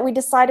one that we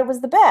decided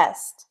was the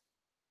best.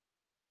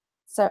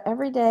 So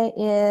every day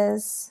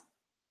is,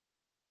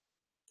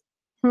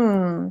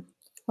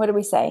 what do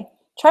we say?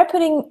 Try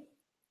putting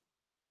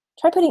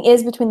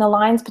is between the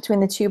lines between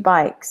the 2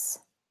 bikes.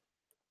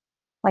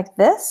 Like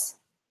this?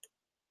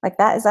 Like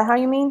that? Is that how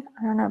you mean?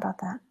 I don't know about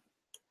that.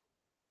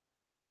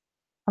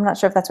 I'm not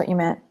sure if that's what you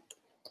meant.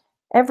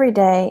 Every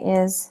day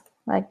is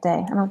leg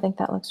day. I don't think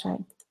that looks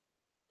right.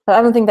 But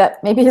I don't think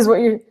that maybe is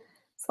what you're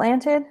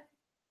slanted.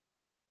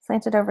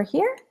 Slanted over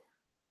here.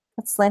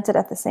 Let's slant it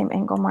at the same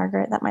angle,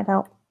 Margaret. That might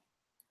help.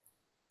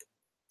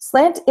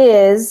 Slant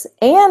is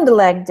and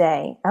leg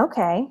day.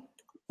 Okay.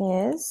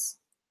 Is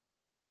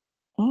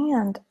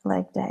and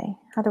leg day.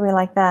 How do we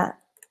like that?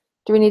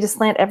 Do we need to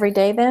slant every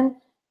day then?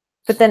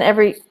 But then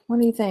what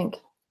do you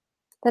think?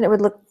 Then it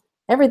would look,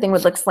 everything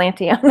would look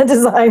slanty on the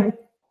design.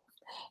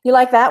 You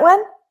like that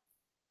one?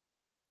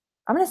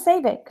 I'm going to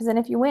save it because then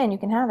if you win, you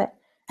can have it.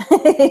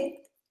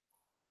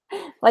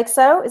 Like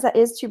so? Is that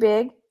too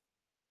big?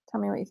 Tell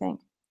me what you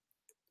think.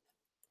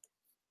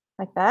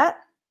 Like that?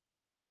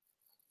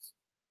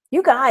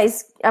 You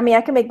guys, I mean,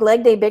 I can make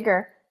leg day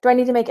bigger. Do I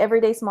need to make every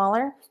day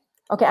smaller?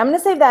 Okay, I'm going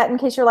to save that in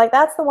case you're like,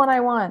 that's the one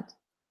I want.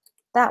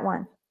 That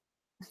one.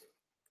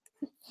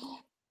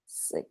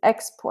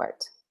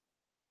 Export.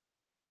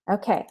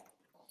 Okay.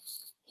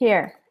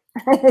 Here.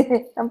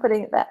 I'm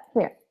putting that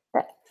here.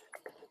 Okay.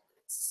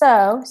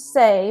 So,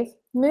 save.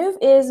 Move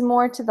is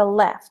more to the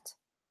left.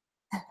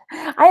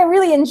 I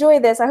really enjoy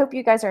this. I hope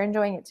you guys are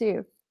enjoying it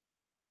too.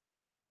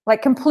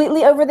 Like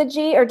completely over the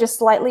G or just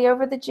slightly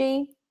over the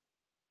G?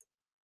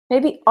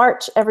 Maybe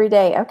arch every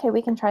day. Okay,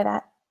 we can try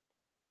that.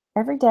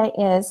 Every day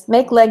is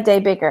make leg day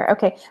bigger.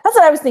 Okay, that's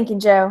what I was thinking,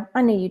 Joe.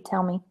 I knew you'd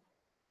tell me.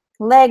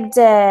 Leg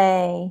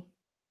day.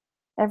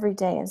 Every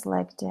day is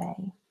leg day.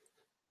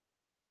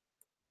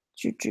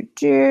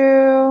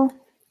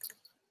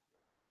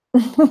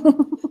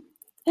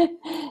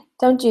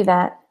 Don't do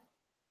that.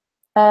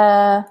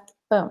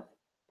 Boom.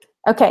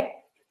 Okay.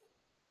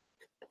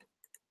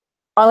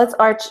 Oh, let's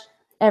arch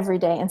every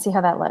day and see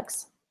how that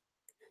looks.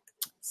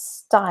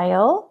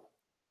 Style.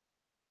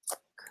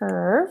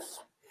 Curve.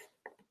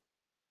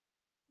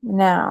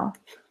 Now,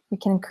 we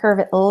can curve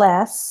it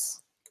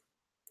less,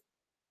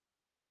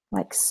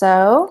 like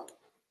so,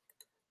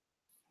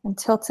 and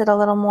tilt it a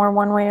little more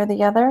one way or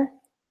the other.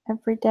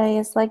 Every day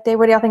is leg day.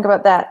 What do y'all think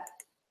about that?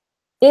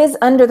 Is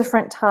under the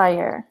front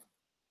tire.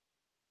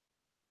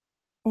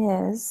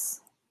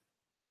 Is,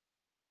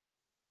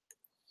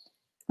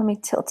 let me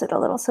tilt it a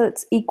little so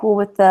it's equal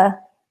with the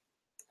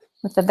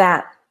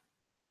that.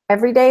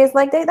 Every day is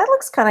leg day. That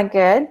looks kind of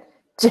good.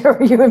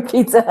 Jerry, you and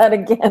Pizza Hut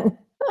again.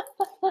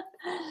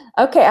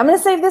 Okay, I'm going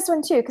to save this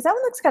one too because that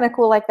one looks kind of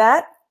cool like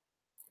that.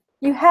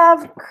 You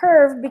have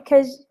curve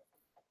because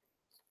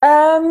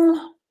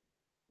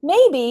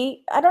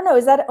maybe, I don't know,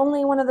 is that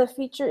only one of the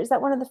features? Is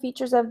that one of the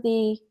features of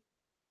the,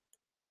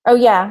 oh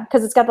yeah,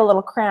 because it's got the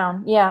little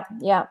crown. Yeah,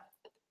 yeah.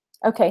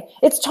 Okay,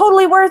 it's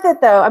totally worth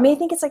it though. I mean, I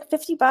think it's like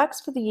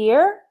 $50 for the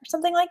year or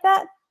something like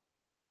that.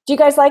 Do you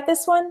guys like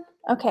this one?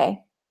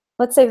 Okay,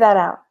 let's save that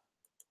out.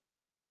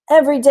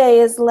 Every day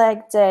is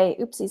leg day.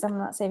 Oopsies, I'm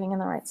not saving in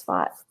the right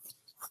spot.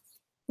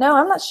 No,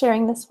 I'm not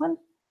sharing this one.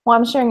 Well,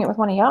 I'm sharing it with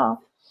one of y'all.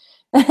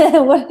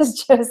 What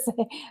does Joe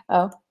say?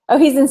 Oh,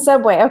 he's in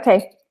Subway.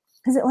 Okay.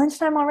 Is it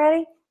lunchtime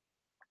already?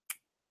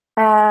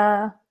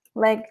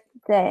 Leg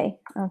day.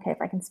 Okay, if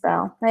I can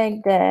spell.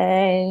 Leg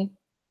day.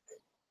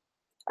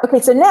 Okay,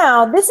 so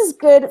now this is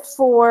good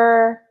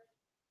for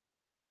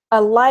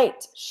a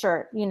light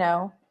shirt, you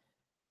know.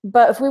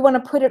 But if we want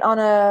to put it on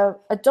a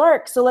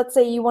dark, so let's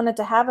say you wanted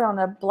to have it on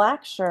a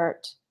black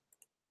shirt.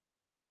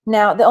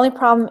 Now, the only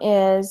problem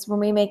is when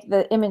we make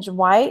the image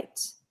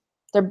white,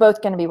 they're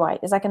both going to be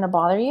white. Is that going to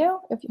bother you?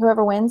 If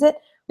whoever wins it,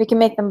 we can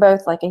make them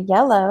both like a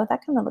yellow.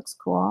 That kind of looks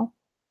cool.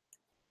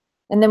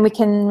 And then we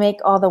can make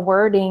all the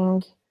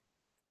wording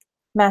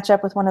match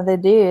up with one of the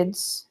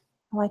dudes.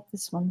 I like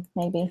this one,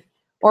 maybe.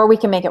 Or we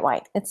can make it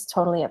white. It's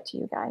totally up to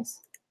you guys.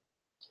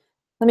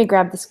 Let me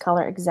grab this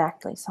color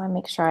exactly so I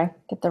make sure I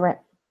get the right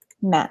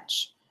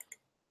match.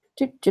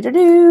 And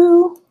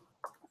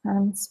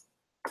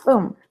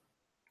boom.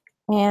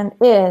 And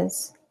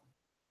is.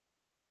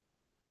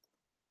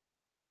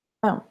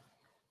 Boom.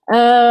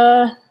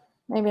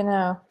 Maybe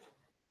no.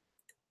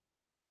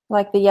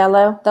 Like the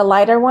yellow, the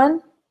lighter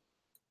one?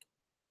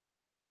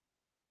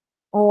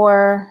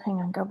 Or, hang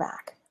on, go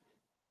back.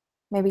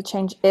 Maybe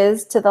change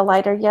is to the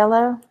lighter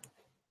yellow.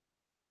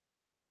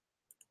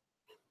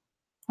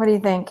 What do you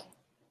think?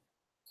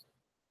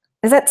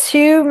 Is that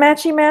too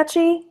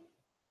matchy-matchy?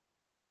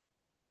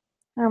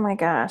 Oh my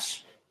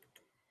gosh.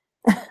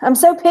 I'm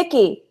so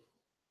picky.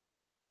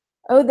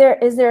 Oh,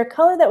 is there a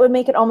color that would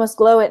make it almost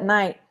glow at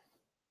night?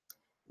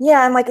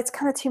 Yeah, I'm like, it's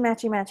kind of too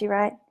matchy-matchy,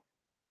 right?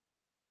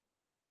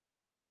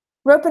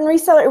 Rope and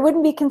reseller, it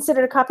wouldn't be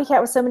considered a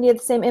copycat with so many of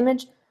the same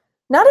image.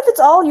 Not if it's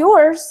all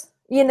yours.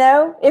 You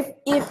know,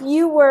 if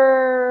you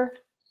were,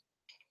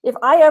 if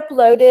I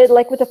uploaded,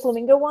 like with the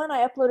flamingo one,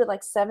 I uploaded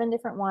like 7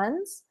 different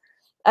ones.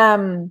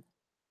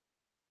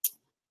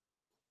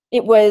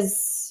 It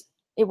was,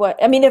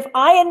 I mean, if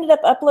I ended up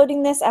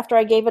uploading this after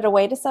I gave it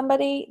away to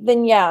somebody,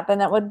 then yeah, then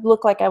that would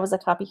look like I was a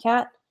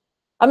copycat.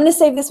 I'm going to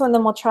save this one,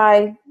 then we'll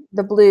try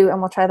the blue and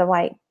we'll try the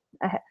white.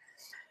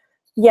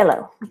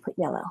 Yellow. I'll put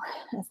yellow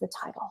as the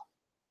title.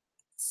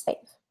 Save.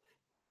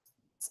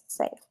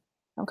 Save.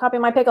 Don't copy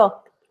my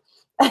pickle.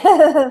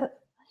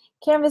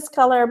 Canvas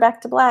color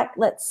back to black.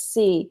 Let's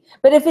see.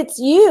 But if it's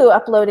you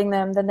uploading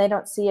them, then they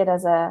don't see it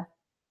as a...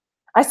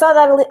 I saw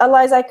that,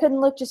 Eliza. I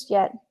couldn't look just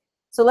yet.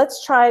 So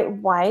let's try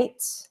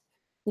white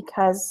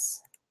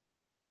because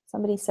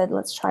somebody said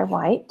let's try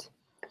white.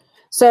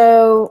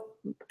 So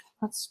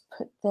let's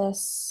put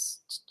this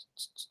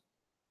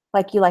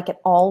like you like it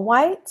all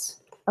white.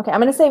 Okay,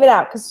 I'm going to save it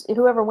out because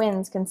whoever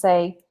wins can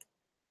say,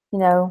 you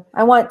know,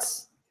 I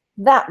want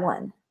that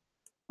one.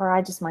 Or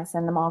I just might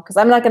send them all because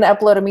I'm not going to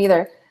upload them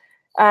either.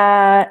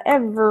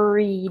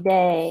 Every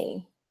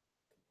day.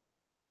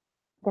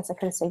 I guess I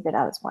could have saved it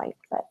out as white,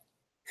 but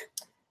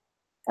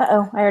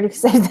uh-oh, I already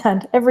saved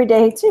that. Every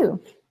day too.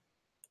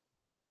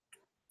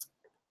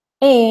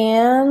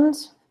 And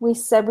we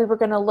said we were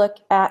going to look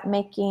at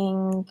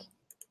making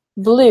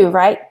blue,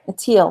 right? A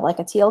teal, like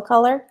a teal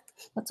color.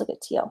 Let's look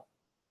at teal.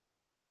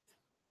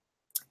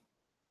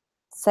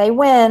 Say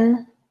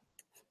when.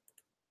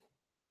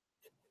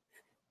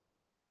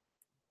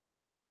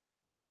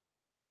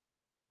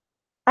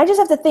 I just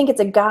have to think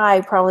it's a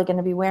guy probably going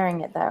to be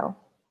wearing it though.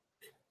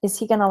 Is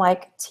he going to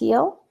like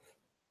teal?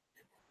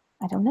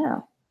 I don't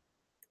know.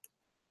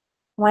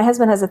 My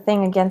husband has a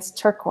thing against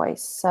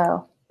turquoise,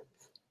 so.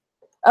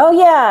 Oh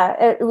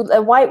yeah,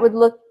 a white would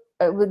look,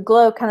 it would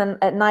glow kind of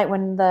at night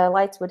when the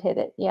lights would hit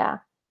it. Yeah,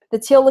 the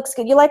teal looks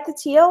good. You like the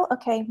teal?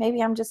 Okay,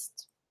 maybe I'm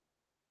just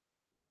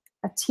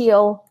a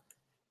teal.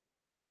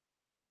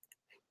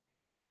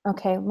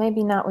 Okay,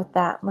 maybe not with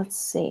that. Let's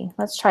see.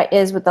 Let's try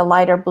is with the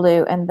lighter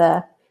blue and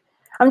the.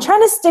 I'm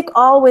trying to stick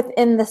all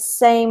within the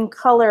same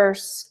color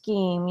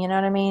scheme. You know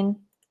what I mean?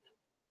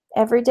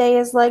 Every day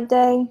is leg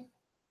day.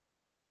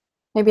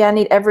 Maybe I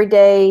need every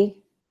day.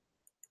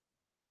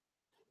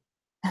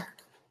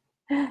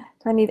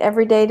 Do I need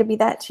every day to be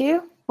that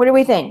too? What do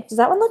we think? Does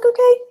that one look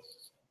okay?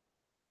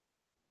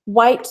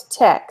 White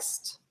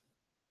text.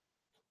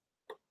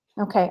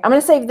 Okay, I'm going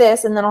to save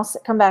this and then I'll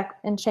come back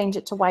and change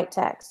it to white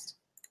text.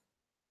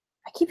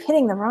 I keep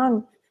hitting the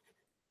wrong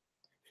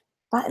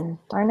button.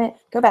 Darn it.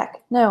 Go back.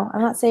 No,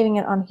 I'm not saving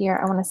it on here.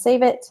 I want to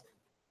save it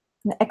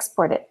and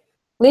export it.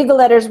 Leave the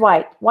letters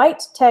white.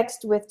 White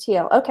text with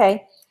teal.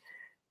 Okay.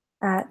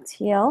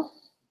 Teal.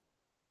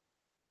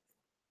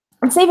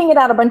 I'm saving it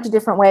out a bunch of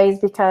different ways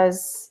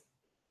because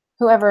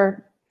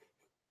whoever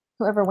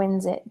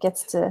wins it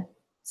gets to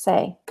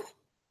say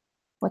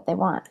what they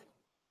want.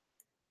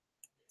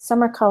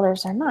 Summer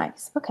colors are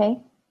nice. Okay.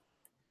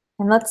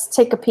 And let's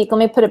take a peek. Let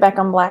me put it back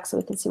on black so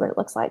we can see what it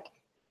looks like.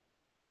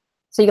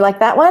 So you like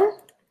that one?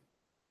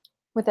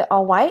 With it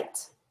all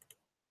white?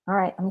 All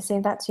right, let me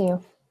save that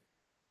too.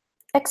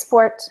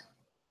 Export.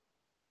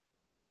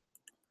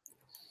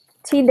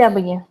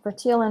 TW for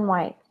teal and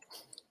white.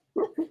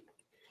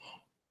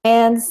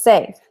 And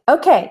save.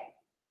 Okay.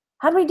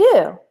 How'd we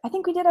do? I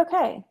think we did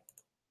okay.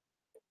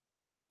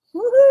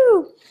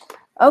 Woohoo!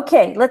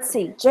 Okay, let's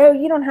see. Joe,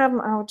 you don't have,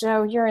 oh,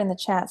 Joe, you're in the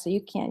chat, so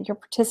you can't, you're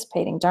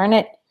participating, darn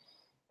it.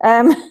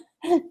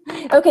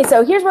 Okay,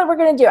 so here's what we're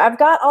going to do. I've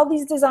got all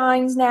these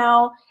designs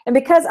now, and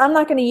because I'm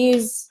not going to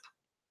use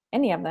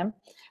any of them,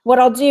 what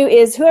I'll do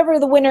is whoever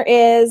the winner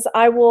is,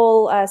 I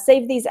will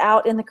save these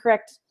out in the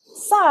correct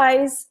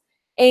size,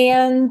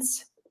 and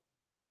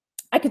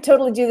I could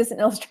totally do this in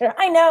Illustrator.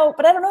 I know,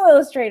 but I don't know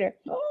Illustrator.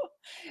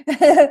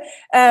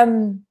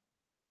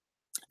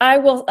 I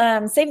will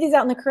save these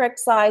out in the correct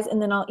size, and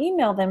then I'll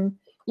email them.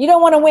 You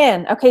don't want to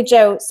win. Okay,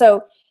 Joe.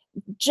 So,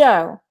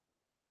 Joe,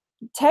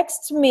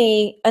 text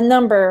me a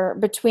number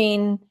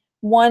between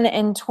 1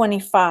 and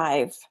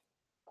 25.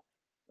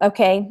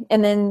 Okay,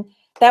 and then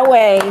that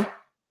way,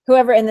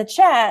 whoever in the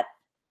chat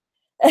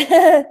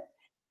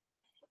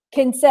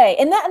can say,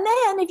 and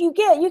then if you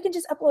get, you can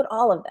just upload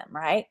all of them,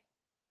 right?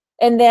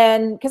 And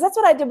then, because that's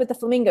what I did with the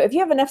flamingo. If you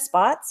have enough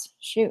spots,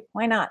 shoot,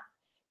 why not?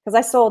 Because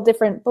I sold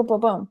different, boom,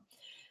 boom, boom.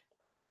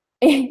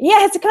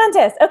 Yeah, it's a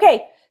contest.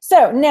 Okay,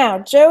 so now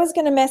Joe is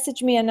going to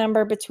message me a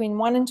number between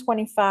 1 and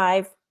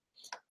 25.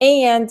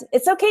 And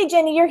it's okay,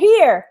 Jenny, you're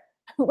here.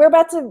 We're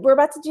about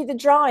to do the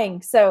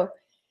drawing. So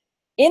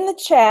in the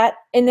chat,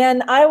 and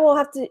then I will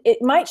have to,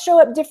 it might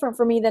show up different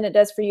for me than it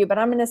does for you, but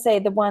I'm going to say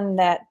the one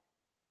that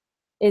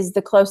is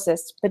the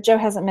closest. But Joe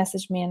hasn't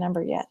messaged me a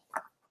number yet.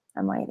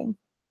 I'm waiting.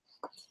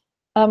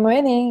 I'm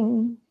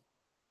waiting.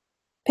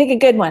 Pick a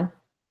good one.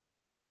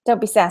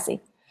 Don't be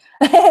sassy.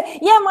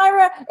 Yeah,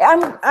 Myra,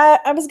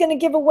 I was going to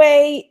give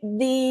away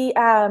the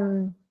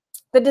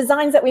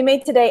designs that we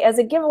made today as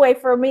a giveaway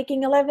for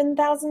making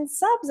 11,000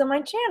 subs on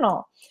my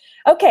channel.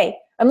 Okay,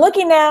 I'm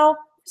looking now.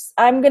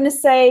 I'm going to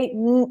say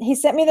he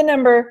sent me the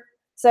number.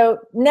 So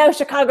no,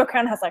 Chicago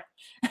Crown Hustler.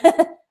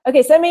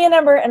 Okay, send me a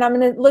number, and I'm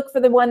going to look for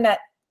the one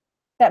that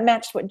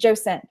matched what Joe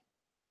sent.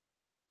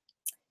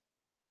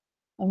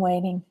 I'm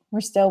waiting.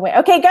 We're still waiting.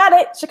 Okay, got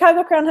it.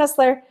 Chicago Crown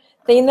Hustler.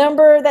 The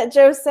number that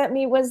Joe sent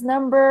me was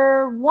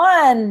number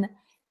 1.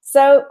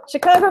 So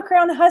Chicago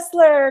Crown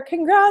Hustler,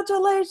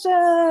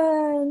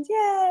 congratulations.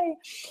 Yay.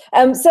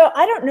 So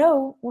I don't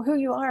know who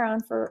you are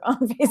on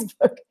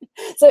Facebook.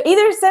 So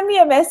either send me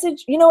a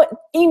message, you know what,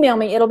 email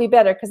me. It'll be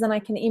better because then I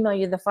can email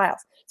you the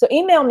files. So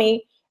email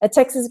me at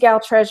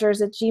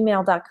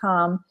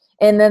texasgaltreasures@gmail.com,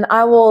 and then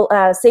I will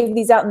save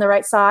these out in the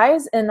right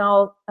size, and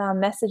I'll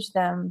message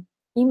them,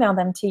 email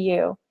them to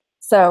you.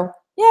 So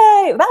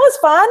yay, that was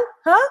fun,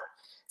 huh?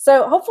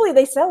 So hopefully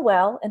they sell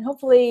well, and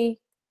hopefully,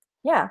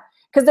 yeah,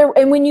 because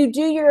and when you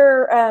do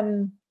your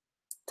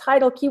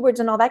title, keywords,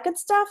 and all that good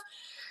stuff,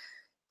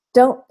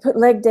 don't put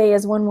leg day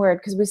as one word,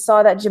 because we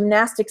saw that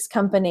gymnastics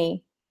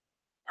company.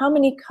 How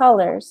many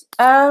colors?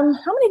 How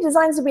many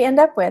designs did we end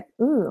up with?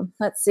 Ooh,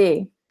 let's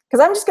see.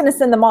 Because I'm just going to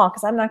send them all,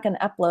 because I'm not going to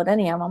upload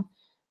any of them.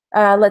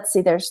 Let's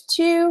see. There's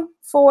 2,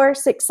 4,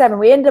 6, 7.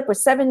 We ended up with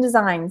 7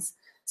 designs.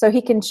 So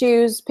he can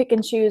choose, pick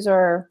and choose,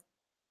 or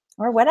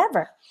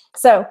whatever.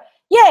 So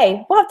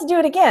yay, we'll have to do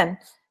it again.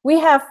 We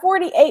have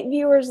 48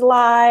 viewers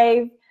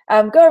live.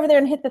 Go over there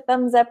and hit the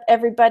thumbs up,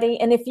 everybody.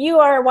 And if you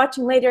are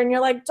watching later and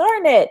you're like,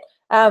 darn it,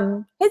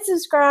 hit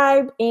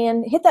subscribe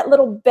and hit that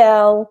little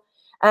bell.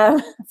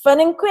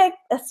 Fun and Quick,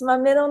 that's my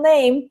middle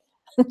name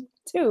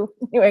too.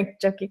 Anyway,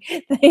 joking.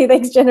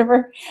 Thanks,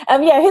 Jennifer.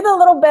 Yeah, hit the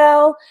little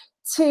bell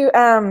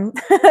to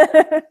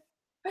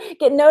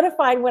get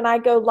notified when I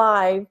go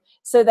live,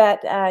 so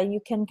that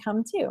you can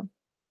come too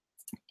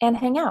and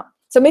hang out.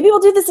 So maybe we'll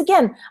do this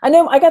again. I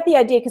know I got the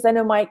idea because I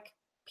know Mike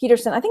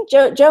Peterson. I think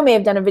Joe may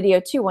have done a video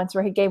too once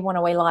where he gave one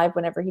away live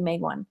whenever he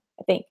made one,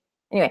 I think.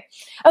 Anyway,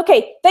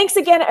 okay, thanks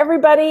again,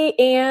 everybody,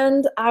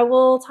 and I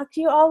will talk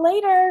to you all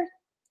later.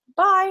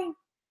 Bye.